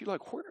looks at you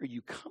like, where are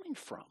you coming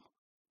from?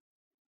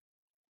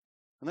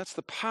 And that's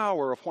the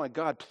power of why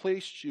God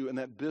placed you in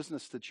that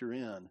business that you're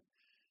in,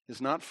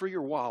 is not for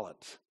your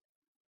wallet,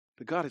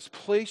 but God has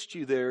placed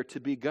you there to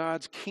be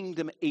God's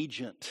kingdom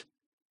agent,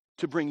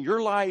 to bring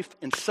your life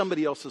and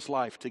somebody else's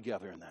life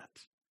together in that.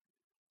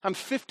 I'm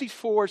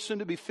 54, soon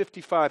to be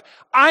 55.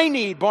 I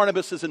need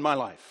Barnabases in my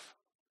life.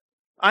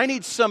 I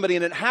need somebody,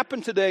 and it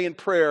happened today in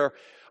prayer.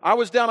 I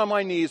was down on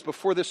my knees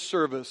before this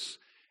service,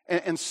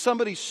 and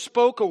somebody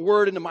spoke a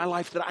word into my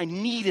life that I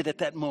needed at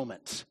that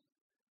moment.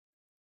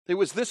 It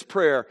was this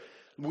prayer.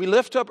 We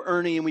lift up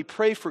Ernie and we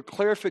pray for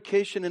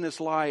clarification in his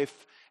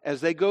life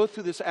as they go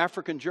through this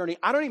African journey.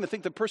 I don't even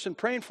think the person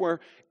praying for her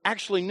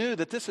actually knew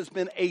that this has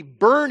been a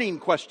burning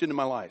question in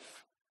my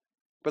life.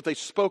 But they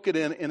spoke it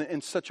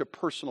in such a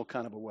personal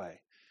kind of a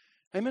way.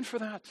 Amen for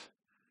that.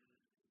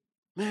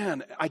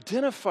 Man,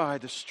 identify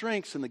the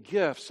strengths and the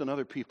gifts in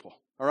other people.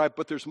 All right,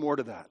 but there's more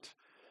to that.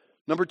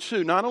 Number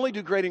 2, not only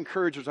do great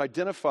encouragers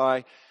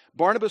identify,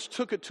 Barnabas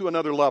took it to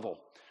another level.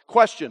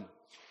 Question,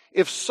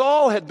 if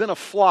Saul had been a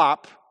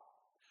flop,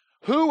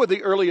 who would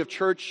the early of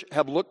church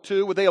have looked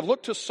to? Would they have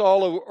looked to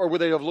Saul or would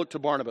they have looked to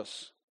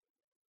Barnabas?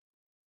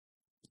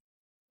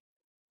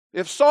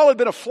 If Saul had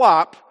been a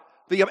flop,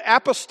 the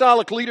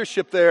apostolic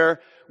leadership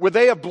there, would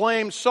they have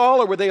blamed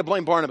Saul or would they have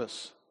blamed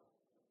Barnabas?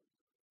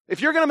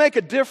 If you're going to make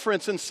a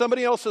difference in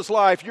somebody else's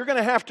life, you're going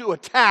to have to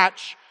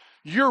attach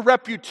your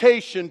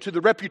reputation to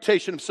the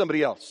reputation of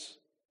somebody else.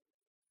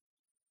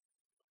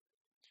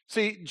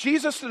 See,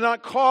 Jesus did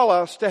not call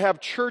us to have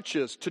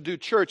churches, to do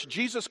church.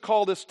 Jesus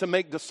called us to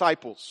make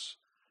disciples.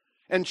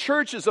 And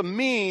church is a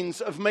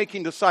means of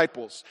making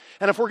disciples.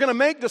 And if we're going to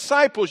make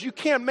disciples, you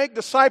can't make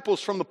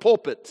disciples from the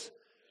pulpit.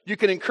 You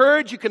can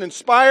encourage, you can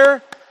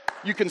inspire,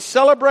 you can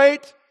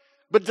celebrate,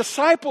 but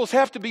disciples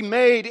have to be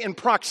made in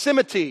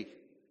proximity.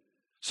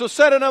 So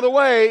said another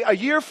way, a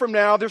year from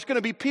now, there's going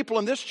to be people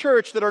in this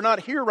church that are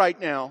not here right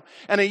now.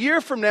 And a year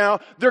from now,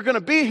 they're going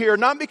to be here,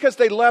 not because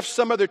they left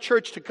some other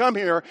church to come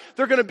here.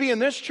 They're going to be in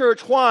this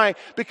church. Why?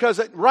 Because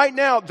right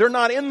now, they're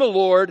not in the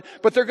Lord,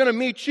 but they're going to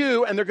meet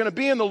you, and they're going to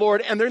be in the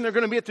Lord, and then they're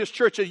going to be at this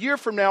church a year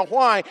from now.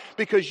 Why?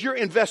 Because you're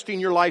investing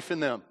your life in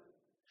them.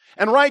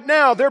 And right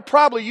now, they're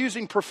probably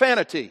using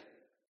profanity.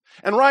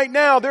 And right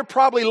now, they're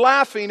probably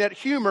laughing at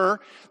humor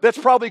that's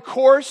probably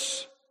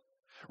coarse.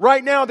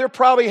 Right now, they're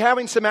probably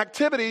having some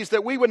activities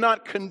that we would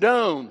not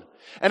condone.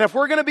 And if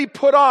we're going to be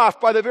put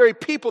off by the very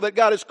people that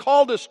God has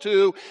called us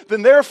to,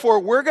 then therefore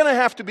we're going to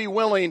have to be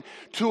willing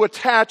to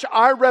attach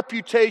our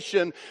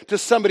reputation to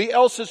somebody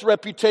else's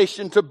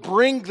reputation to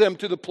bring them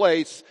to the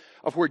place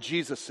of where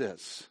Jesus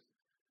is.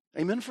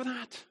 Amen for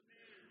that?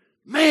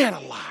 Man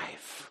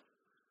alive.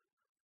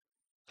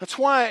 That's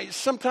why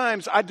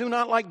sometimes I do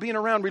not like being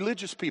around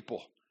religious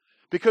people.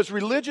 Because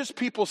religious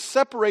people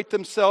separate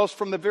themselves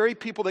from the very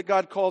people that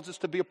God calls us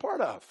to be a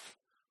part of.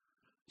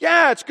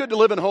 Yeah, it's good to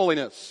live in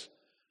holiness.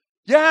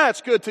 Yeah,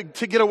 it's good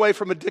to get away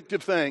from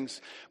addictive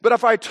things. But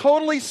if I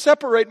totally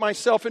separate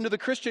myself into the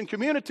Christian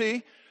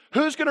community,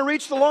 who's going to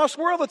reach the lost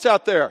world that's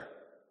out there?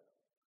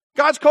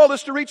 God's called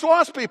us to reach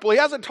lost people. He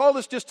hasn't told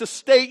us just to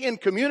stay in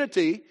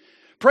community.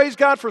 Praise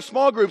God for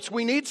small groups.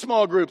 We need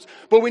small groups.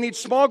 But we need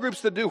small groups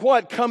that do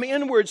what? Come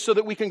inward so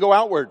that we can go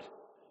outward.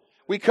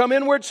 We come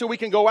inward so we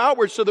can go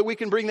outward so that we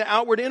can bring the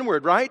outward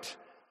inward, right?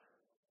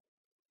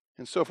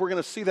 And so if we're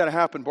going to see that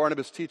happen,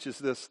 Barnabas teaches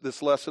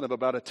this lesson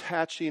about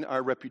attaching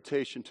our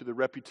reputation to the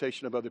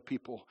reputation of other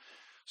people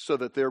so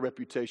that their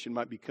reputation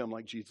might become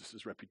like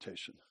Jesus'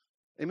 reputation.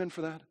 Amen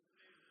for that?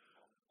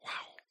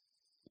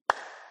 Wow.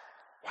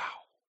 Wow.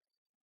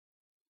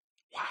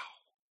 Wow.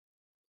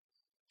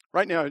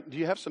 Right now, do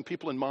you have some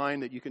people in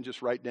mind that you can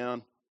just write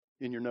down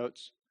in your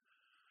notes?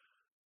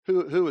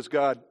 Who is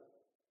God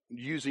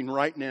using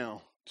right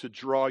now to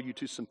draw you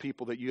to some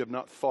people that you have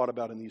not thought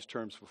about in these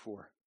terms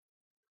before?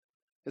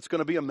 It's going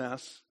to be a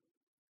mess.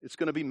 It's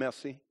going to be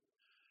messy.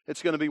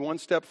 It's going to be 1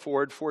 step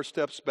forward, 4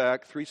 steps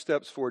back, 3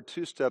 steps forward,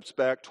 2 steps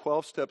back,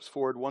 12 steps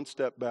forward, 1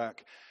 step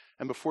back.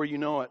 And before you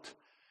know it,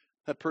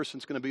 that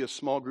person's going to be a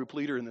small group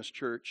leader in this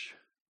church.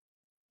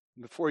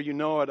 And before you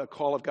know it, a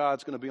call of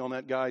God's going to be on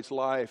that guy's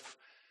life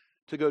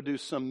to go do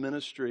some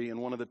ministry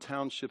in one of the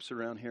townships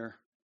around here.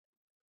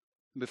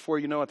 Before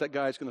you know it, that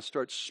guy's going to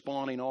start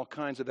spawning all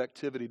kinds of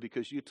activity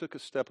because you took a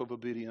step of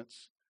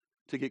obedience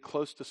to get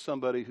close to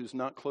somebody who's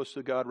not close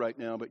to God right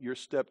now, but your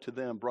step to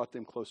them brought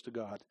them close to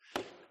God.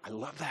 I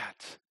love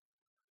that.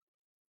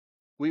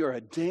 We are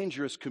a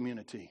dangerous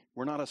community.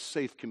 We're not a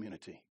safe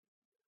community.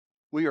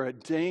 We are a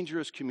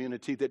dangerous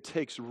community that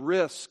takes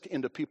risk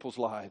into people's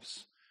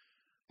lives.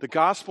 The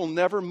gospel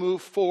never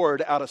moved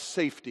forward out of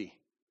safety.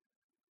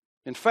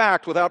 In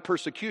fact, without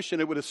persecution,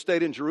 it would have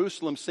stayed in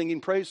Jerusalem singing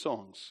praise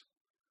songs.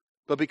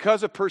 But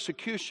because of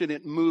persecution,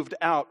 it moved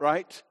out,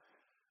 right?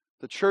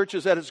 The church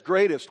is at its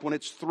greatest when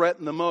it's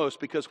threatened the most,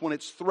 because when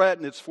it's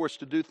threatened, it's forced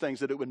to do things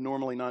that it would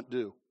normally not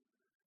do.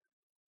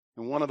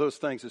 And one of those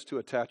things is to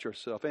attach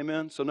ourselves.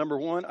 Amen? So number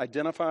 1,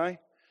 identify.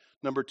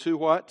 Number 2,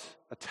 what?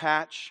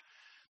 Attach.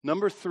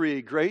 Number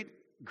 3, great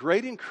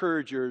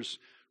encouragers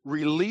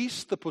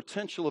release the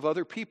potential of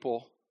other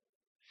people,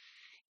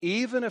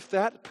 even if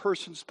that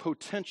person's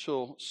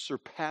potential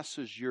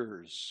surpasses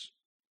yours.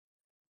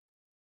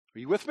 Are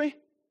you with me?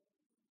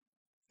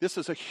 This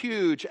is a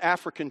huge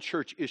African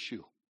church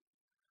issue.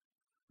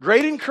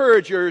 Great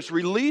encouragers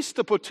release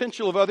the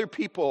potential of other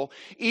people,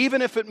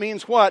 even if it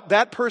means what?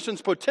 That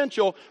person's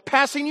potential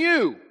passing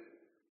you.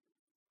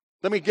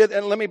 Let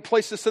me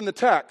place this in the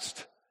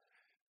text.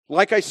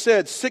 Like I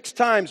said, 6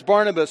 times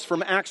Barnabas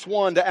from Acts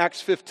 1 to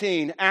Acts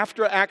 15.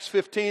 After Acts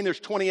 15, there's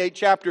 28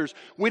 chapters.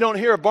 We don't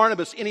hear of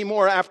Barnabas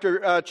anymore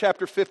after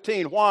chapter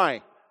 15.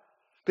 Why?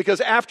 Because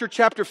after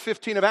chapter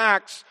 15 of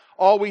Acts,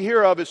 all we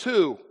hear of is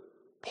who?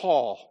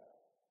 Paul.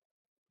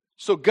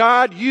 So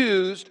God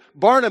used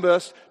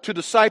Barnabas to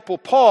disciple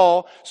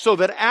Paul, so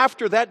that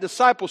after that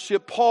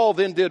discipleship, Paul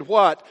then did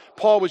what?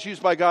 Paul was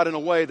used by God in a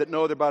way that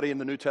no other body in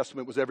the New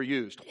Testament was ever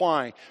used.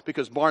 Why?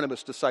 Because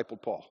Barnabas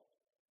discipled Paul.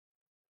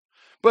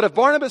 But if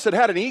Barnabas had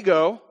had an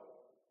ego,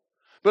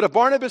 but if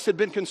Barnabas had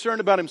been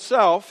concerned about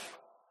himself,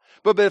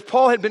 but if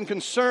Paul had been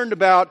concerned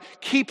about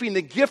keeping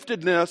the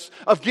giftedness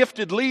of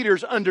gifted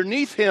leaders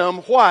underneath him,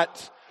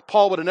 what?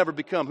 Paul would have never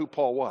become who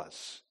Paul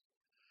was.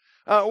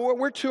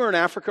 We're touring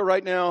Africa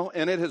right now,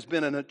 and it has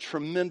been a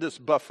tremendous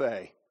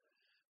buffet.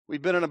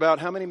 We've been in about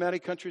how many, Maddie,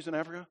 countries in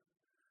Africa?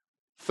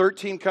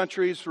 13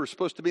 countries. We're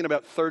supposed to be in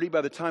about 30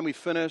 by the time we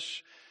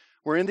finish.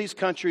 We're in these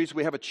countries.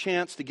 We have a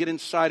chance to get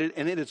inside it,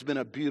 and it has been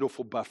a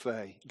beautiful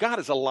buffet. God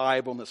is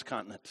alive on this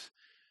continent.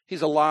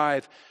 He's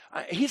alive.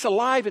 He's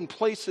alive in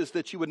places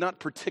that you would not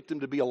predict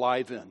him to be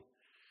alive in.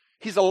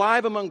 He's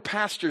alive among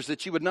pastors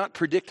that you would not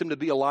predict him to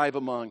be alive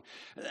among.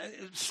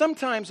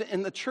 Sometimes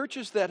in the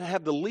churches that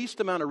have the least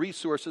amount of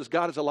resources,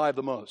 God is alive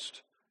the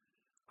most.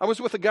 I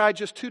was with a guy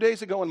just 2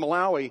 days ago in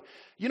Malawi.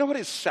 You know what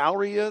his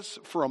salary is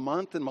for a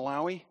month in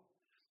Malawi?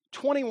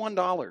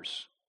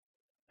 $21.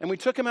 And we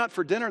took him out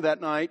for dinner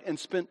that night and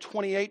spent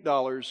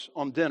 $28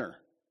 on dinner.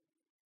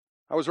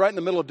 I was right in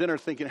the middle of dinner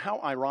thinking, how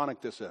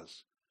ironic this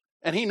is.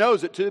 And he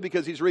knows it too,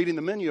 because he's reading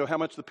the menu of how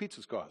much the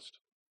pizzas cost.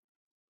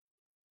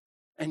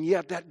 And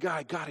yet that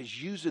guy, God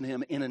is using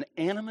him in an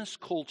animist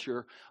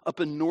culture up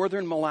in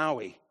northern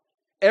Malawi.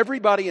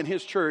 Everybody in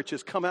his church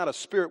has come out of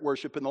spirit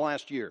worship in the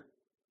last year.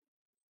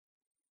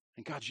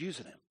 And God's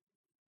using him.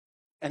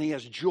 And he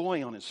has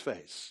joy on his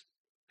face.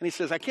 And he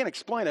says, I can't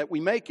explain it. We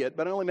make it,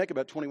 but I only make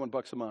about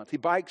 $21 a month. He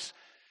bikes,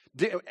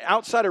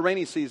 outside of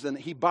rainy season,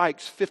 he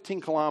bikes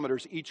 15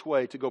 kilometers each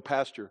way to go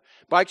pasture.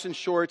 Bikes in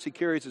shorts. He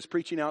carries his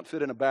preaching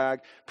outfit in a bag.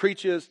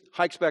 Preaches,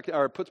 hikes back,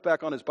 or puts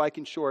back on his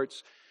biking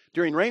shorts.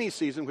 During rainy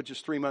season, which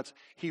is 3 months,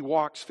 he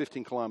walks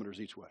 15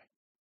 kilometers each way.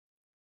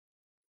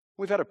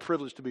 We've had a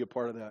privilege to be a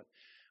part of that.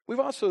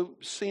 We've also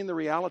seen the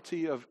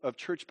reality of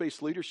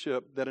church-based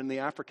leadership, that in the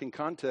African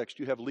context,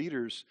 you have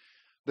leaders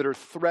that are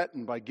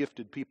threatened by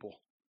gifted people.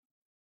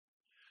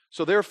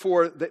 So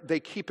therefore,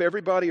 they keep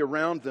everybody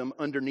around them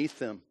underneath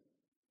them.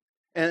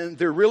 And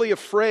they're really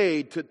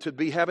afraid to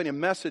be having a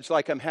message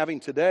like I'm having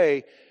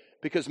today,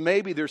 because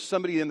maybe there's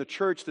somebody in the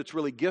church that's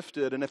really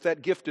gifted, and if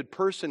that gifted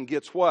person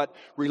gets what?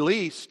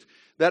 Released,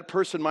 that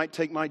person might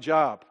take my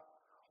job,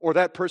 or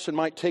that person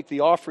might take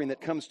the offering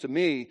that comes to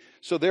me.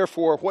 So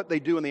therefore, what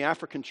they do in the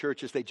African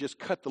church is they just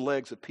cut the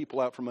legs of people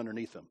out from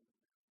underneath them.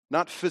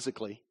 Not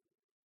physically,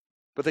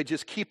 but they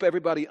just keep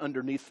everybody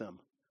underneath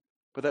them.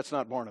 But that's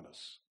not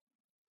Barnabas.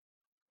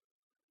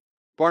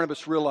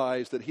 Barnabas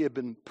realized that he had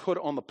been put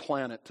on the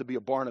planet to be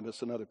a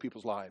Barnabas in other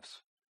people's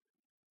lives.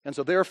 And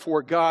so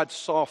therefore, God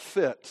saw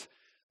fit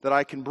that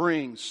I can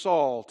bring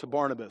Saul to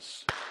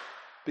Barnabas,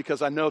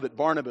 because I know that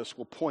Barnabas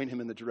will point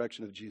him in the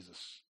direction of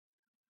Jesus.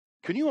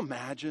 Can you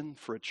imagine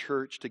for a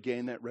church to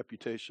gain that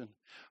reputation?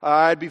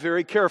 I'd be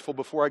very careful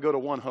before I go to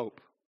One Hope.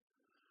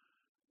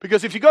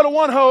 Because if you go to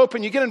One Hope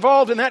and you get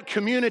involved in that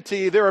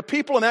community, there are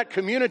people in that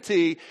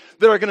community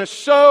that are going to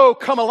so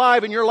come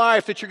alive in your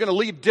life that you're going to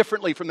leave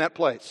differently from that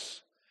place.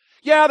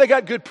 Yeah, they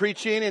got good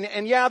preaching,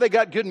 and yeah, they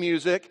got good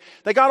music.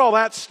 They got all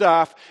that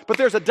stuff. But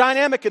there's a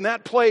dynamic in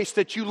that place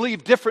that you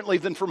leave differently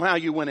than from how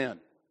you went in.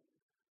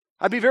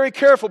 I'd be very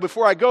careful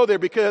before I go there,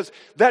 because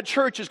that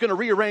church is going to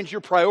rearrange your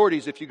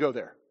priorities if you go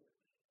there.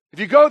 If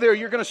you go there,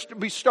 you're going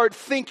to start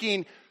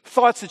thinking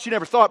thoughts that you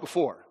never thought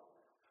before.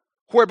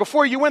 Where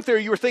before you went there,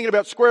 you were thinking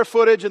about square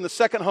footage and the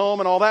second home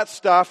and all that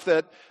stuff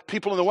that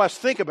people in the West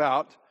think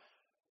about.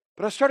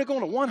 But I started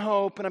going to One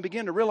Hope, and I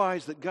began to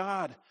realize that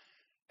God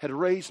had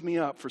raised me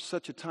up for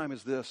such a time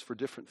as this for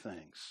different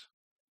things.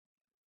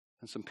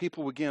 And some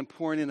people began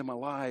pouring into my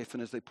life,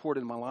 and as they poured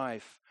into my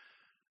life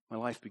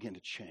began to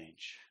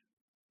change.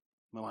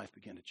 My life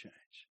began to change.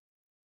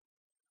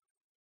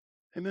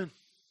 Amen.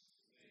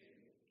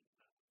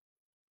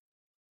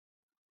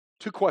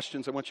 2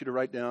 questions I want you to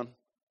write down.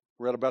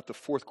 We're at about the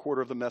 4th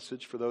quarter of the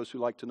message for those who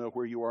like to know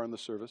where you are in the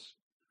service.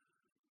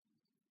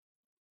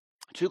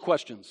 2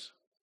 questions.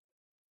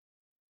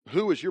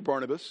 Who is your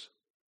Barnabas?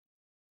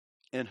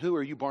 And who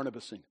are you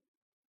Barnabasing?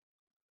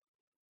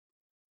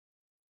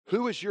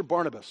 Who is your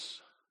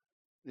Barnabas?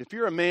 If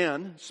you're a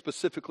man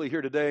specifically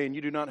here today and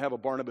you do not have a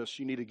Barnabas,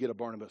 you need to get a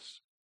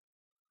Barnabas.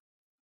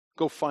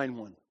 Go find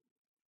one.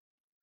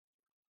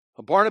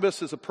 A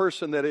Barnabas is a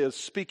person that is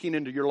speaking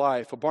into your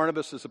life. A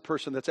Barnabas is a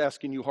person that's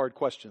asking you hard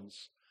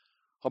questions.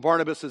 A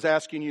Barnabas is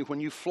asking you when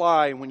you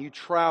fly and when you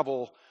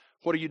travel,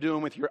 what are you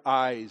doing with your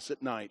eyes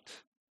at night?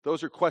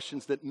 Those are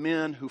questions that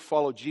men who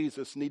follow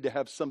Jesus need to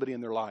have somebody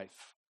in their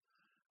life.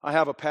 I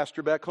have a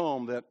pastor back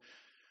home that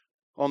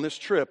on this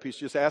trip, he's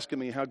just asking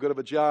me how good of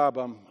a job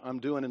I'm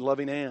doing in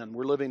loving Ann.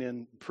 We're living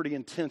in pretty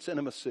intense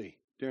intimacy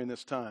during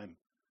this time.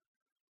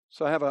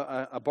 So I have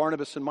a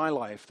Barnabas in my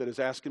life that is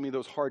asking me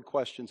those hard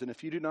questions. And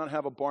if you do not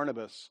have a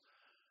Barnabas,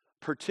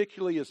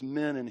 particularly as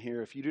men in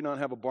here, if you do not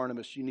have a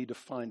Barnabas, you need to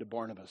find a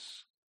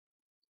Barnabas.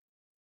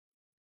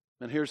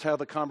 And here's how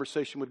the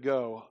conversation would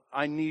go.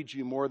 I need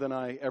you more than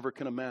I ever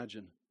can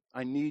imagine.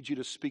 I need you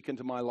to speak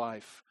into my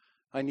life.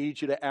 I need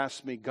you to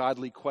ask me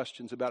godly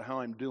questions about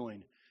how I'm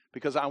doing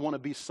because I want to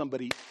be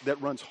somebody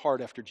that runs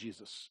hard after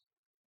Jesus.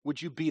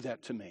 Would you be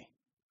that to me?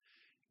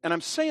 And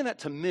I'm saying that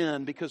to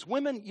men because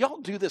women,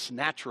 y'all do this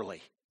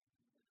naturally.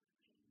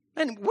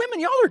 And women,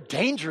 y'all are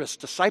dangerous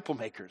disciple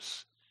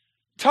makers.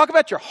 Talk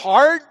about your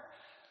heart.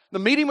 The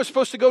meeting was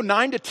supposed to go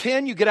 9 to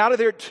 10. You get out of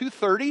there at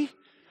 2:30.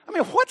 I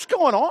mean, what's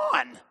going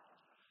on?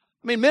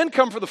 I mean, men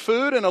come for the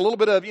food and a little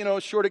bit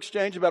of, short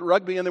exchange about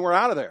rugby, and then we're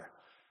out of there.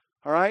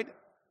 All right?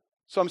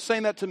 So I'm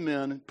saying that to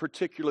men,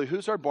 particularly,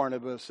 who's our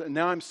Barnabas? And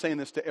now I'm saying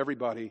this to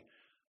everybody.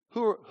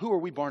 Who are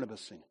we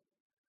Barnabasing?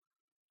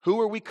 Who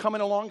are we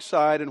coming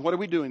alongside, and what are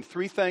we doing?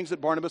 3 things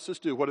that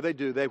Barnabases do. What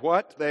do? They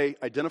what? They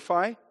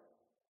identify.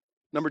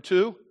 Number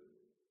 2,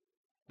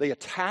 they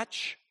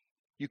attach.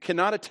 You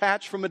cannot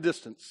attach from a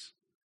distance.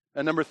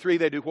 And number 3,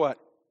 they do what?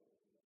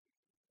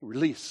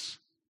 Release.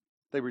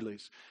 They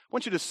release. I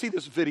want you to see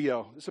this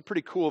video. It's a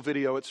pretty cool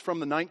video. It's from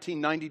the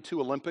 1992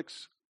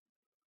 Olympics.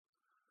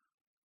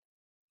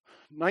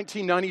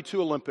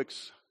 1992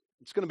 Olympics.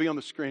 It's going to be on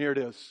the screen. Here it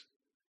is.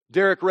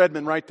 Derek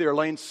Redmond right there,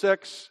 lane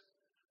 6.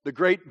 The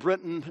Great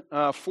Britain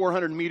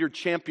 400-meter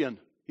champion.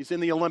 He's in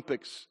the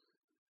Olympics.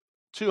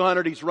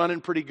 200, he's running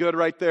pretty good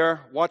right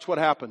there. Watch what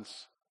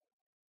happens.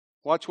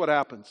 Watch what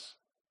happens.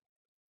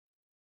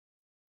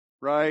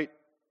 Right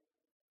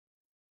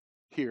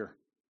here.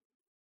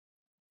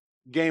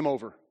 Game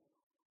over.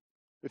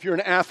 If you're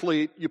an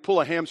athlete, you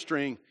pull a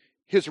hamstring,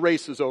 his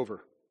race is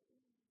over.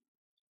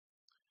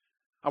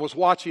 I was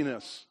watching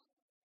this.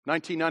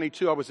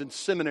 1992, I was in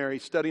seminary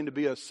studying to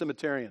be a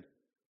cemeterian.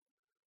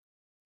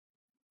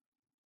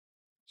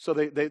 So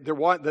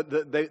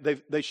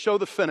they show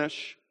the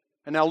finish,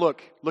 and now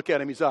look at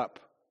him, he's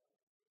up.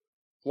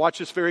 Watch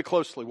this very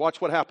closely.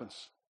 Watch what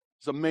happens.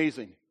 It's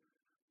amazing.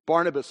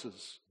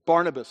 Barnabases.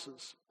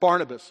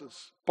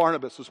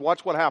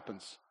 Watch what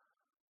happens.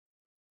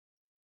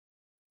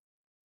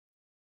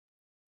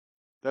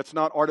 That's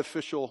not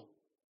artificial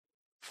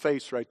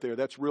face right there.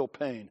 That's real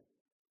pain.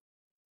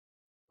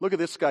 Look at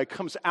this guy,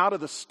 comes out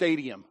of the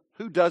stadium.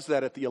 Who does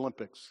that at the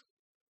Olympics?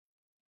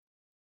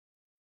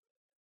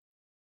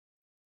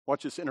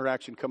 Watch this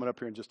interaction coming up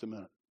here in just a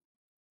minute.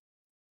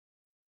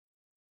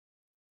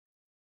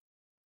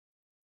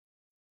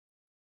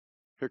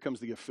 Here comes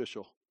the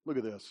official. Look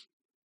at this.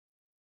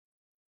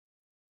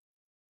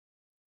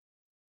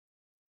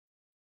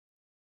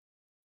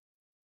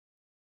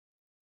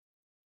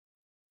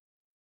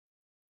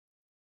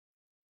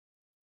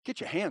 Get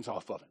your hands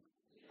off of him.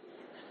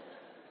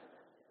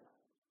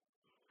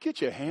 Get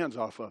your hands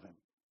off of him.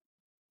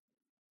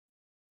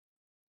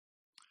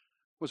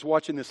 I was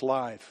watching this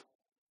live.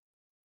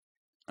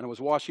 And I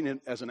was watching it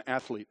as an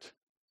athlete.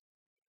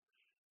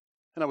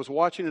 And I was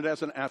watching it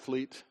as an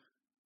athlete.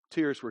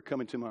 Tears were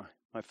coming to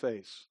my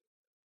face.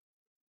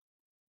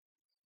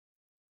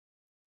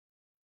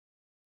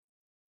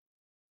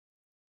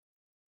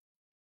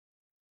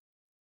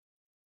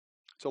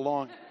 It's a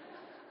long...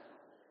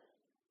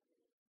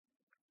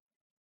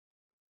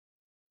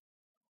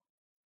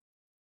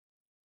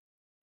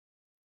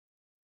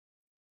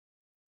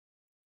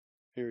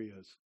 Here he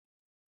is.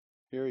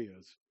 Here he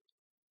is.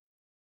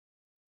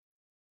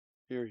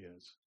 Here he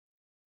is.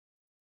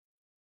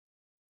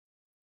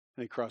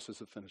 And he crosses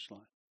the finish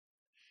line.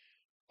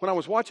 When I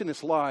was watching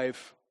this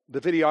live,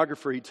 the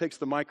videographer, he takes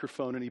the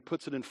microphone and he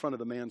puts it in front of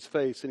the man's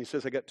face and he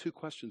says, I got 2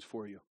 questions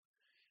for you.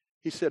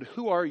 He said,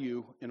 who are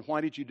you and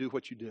why did you do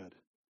what you did?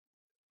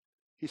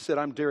 He said,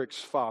 I'm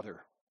Derek's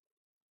father.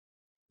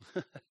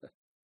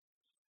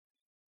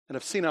 And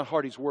I've seen how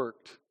hard he's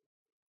worked.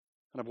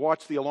 And I've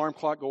watched the alarm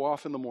clock go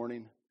off in the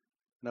morning.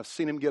 And I've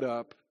seen him get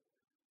up.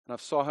 And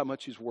I've saw how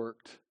much he's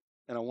worked.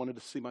 And I wanted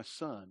to see my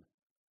son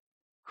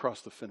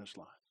cross the finish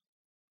line.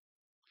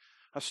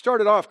 I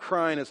started off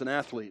crying as an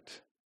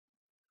athlete.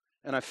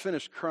 And I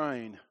finished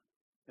crying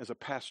as a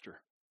pastor.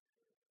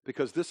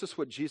 Because this is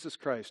what Jesus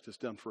Christ has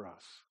done for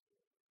us.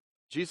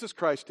 Jesus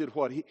Christ did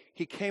what?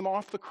 He came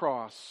off the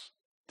cross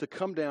to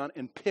come down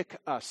and pick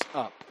us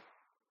up.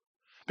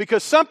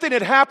 Because something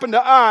had happened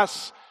to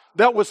us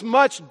that was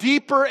much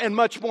deeper and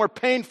much more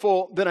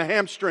painful than a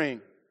hamstring.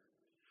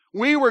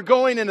 We were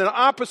going in an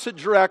opposite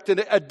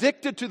direction,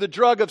 addicted to the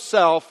drug of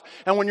self.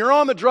 And when you're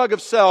on the drug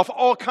of self,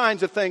 all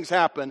kinds of things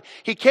happen.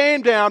 He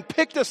came down,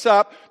 picked us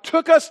up,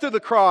 took us to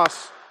the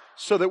cross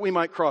so that we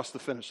might cross the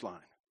finish line.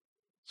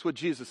 That's what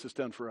Jesus has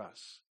done for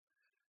us.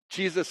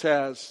 Jesus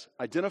has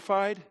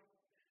identified.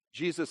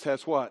 Jesus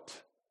has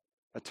what?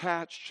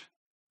 Attached.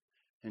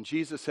 And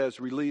Jesus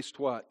has released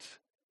what?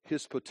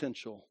 His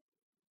potential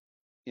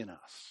in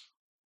us.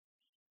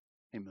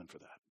 Amen for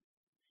that.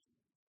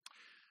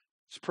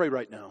 Let's pray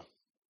right now.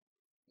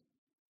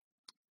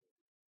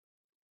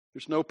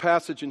 There's no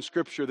passage in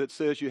Scripture that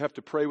says you have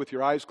to pray with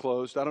your eyes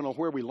closed. I don't know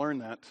where we learn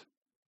that.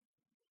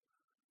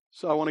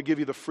 So I want to give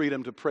you the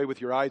freedom to pray with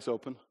your eyes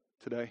open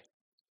today.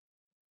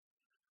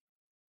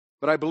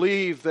 But I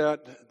believe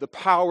that the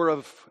power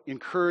of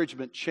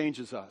encouragement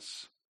changes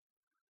us.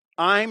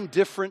 I'm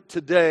different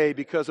today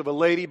because of a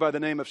lady by the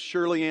name of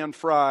Shirley Ann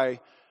Fry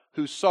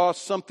who saw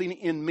something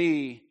in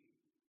me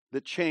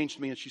that changed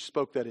me, and she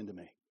spoke that into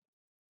me.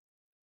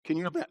 Can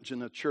you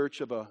imagine a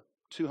church of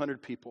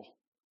 200 people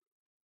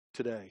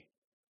today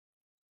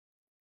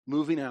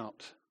moving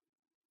out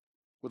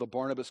with a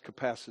Barnabas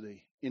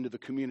capacity into the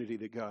community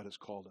that God has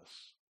called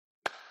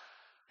us?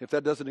 If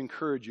that doesn't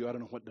encourage you, I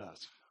don't know what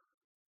does.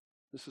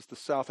 This is the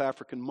South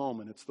African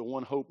moment. It's the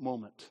one hope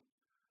moment.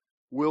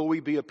 Will we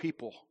be a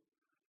people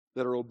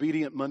that are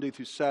obedient Monday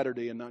through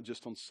Saturday and not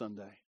just on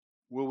Sunday?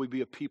 Will we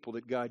be a people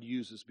that God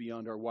uses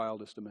beyond our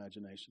wildest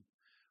imagination?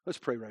 Let's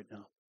pray right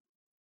now.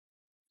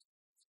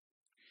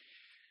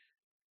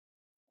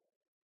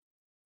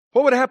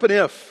 What would happen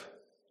if?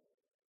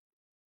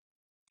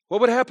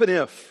 What would happen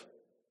if?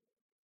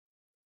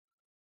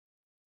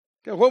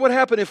 God, what would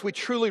happen if we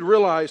truly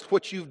realized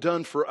what you've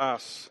done for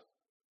us?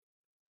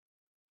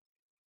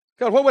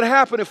 God, what would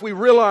happen if we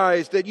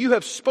realized that you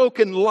have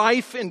spoken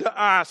life into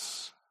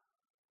us?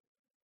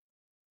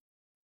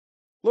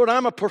 Lord,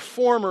 I'm a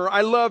performer. I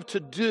love to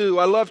do.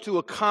 I love to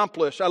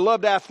accomplish. I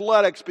loved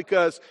athletics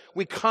because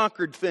we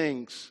conquered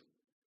things.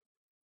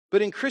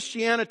 But in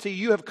Christianity,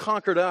 you have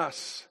conquered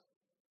us.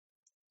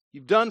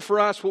 You've done for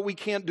us what we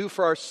can't do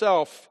for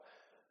ourselves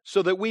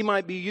so that we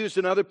might be used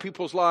in other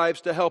people's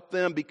lives to help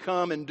them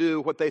become and do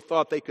what they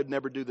thought they could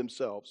never do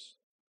themselves.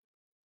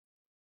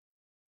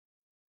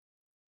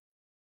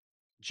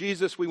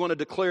 Jesus, we want to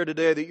declare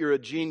today that you're a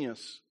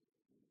genius.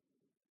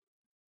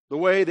 The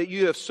way that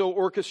you have so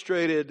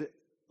orchestrated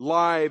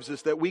lives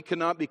is that we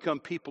cannot become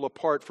people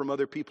apart from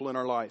other people in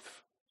our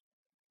life.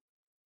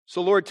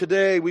 So Lord,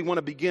 today we want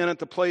to begin at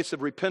the place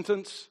of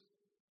repentance.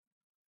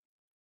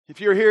 If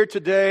you're here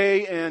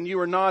today and you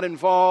are not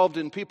involved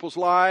in people's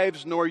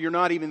lives, nor you're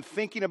not even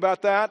thinking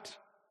about that,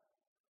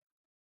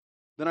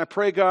 then I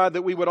pray, God,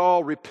 that we would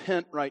all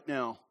repent right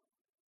now.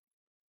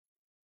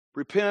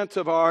 Repent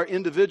of our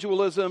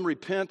individualism,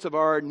 repent of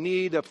our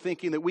need of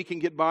thinking that we can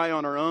get by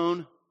on our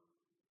own.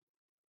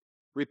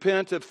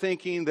 Repent of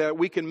thinking that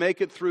we can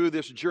make it through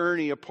this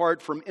journey apart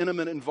from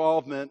intimate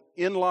involvement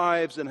in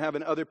lives and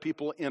having other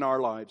people in our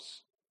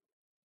lives.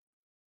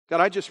 God,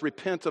 I just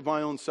repent of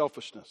my own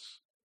selfishness.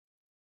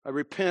 I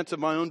repent of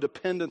my own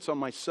dependence on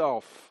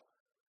myself.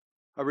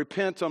 I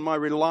repent on my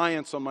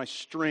reliance on my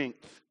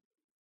strength.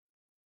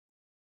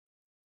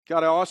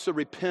 God, I also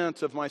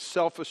repent of my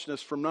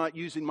selfishness from not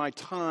using my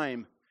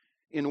time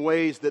in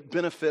ways that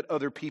benefit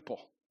other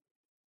people.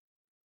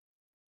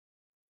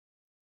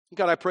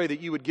 God, I pray that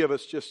you would give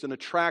us just an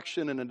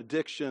attraction and an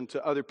addiction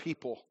to other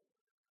people.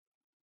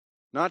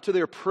 Not to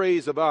their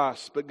praise of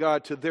us, but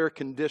God, to their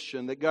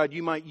condition. That God,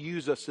 you might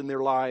use us in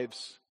their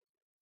lives.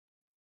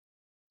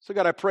 So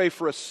God, I pray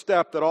for a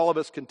step that all of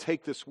us can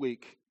take this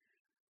week.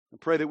 I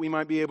pray that we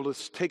might be able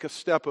to take a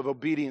step of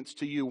obedience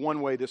to you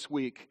one way this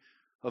week,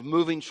 of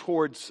moving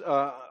towards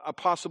a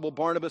possible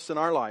Barnabas in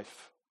our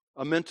life,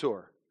 a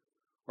mentor,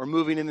 or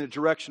moving in the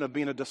direction of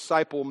being a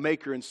disciple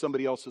maker in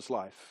somebody else's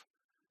life.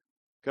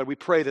 God, we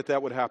pray that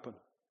that would happen.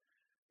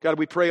 God,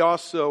 we pray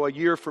also a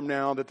year from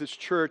now that this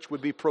church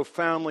would be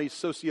profoundly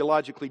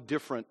sociologically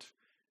different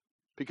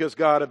because,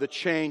 God, of the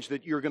change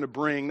that you're going to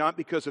bring, not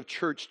because of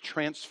church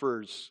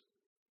transfers,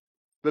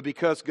 but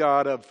because,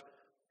 God, of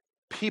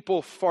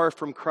people far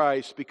from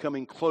Christ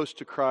becoming close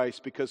to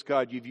Christ because,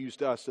 God, you've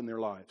used us in their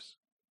lives.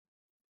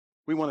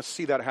 We want to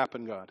see that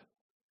happen, God.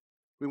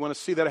 We want to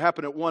see that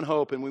happen at One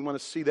Hope, and we want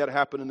to see that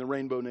happen in the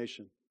Rainbow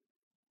Nation.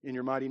 In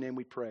your mighty name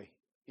we pray.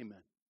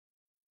 Amen.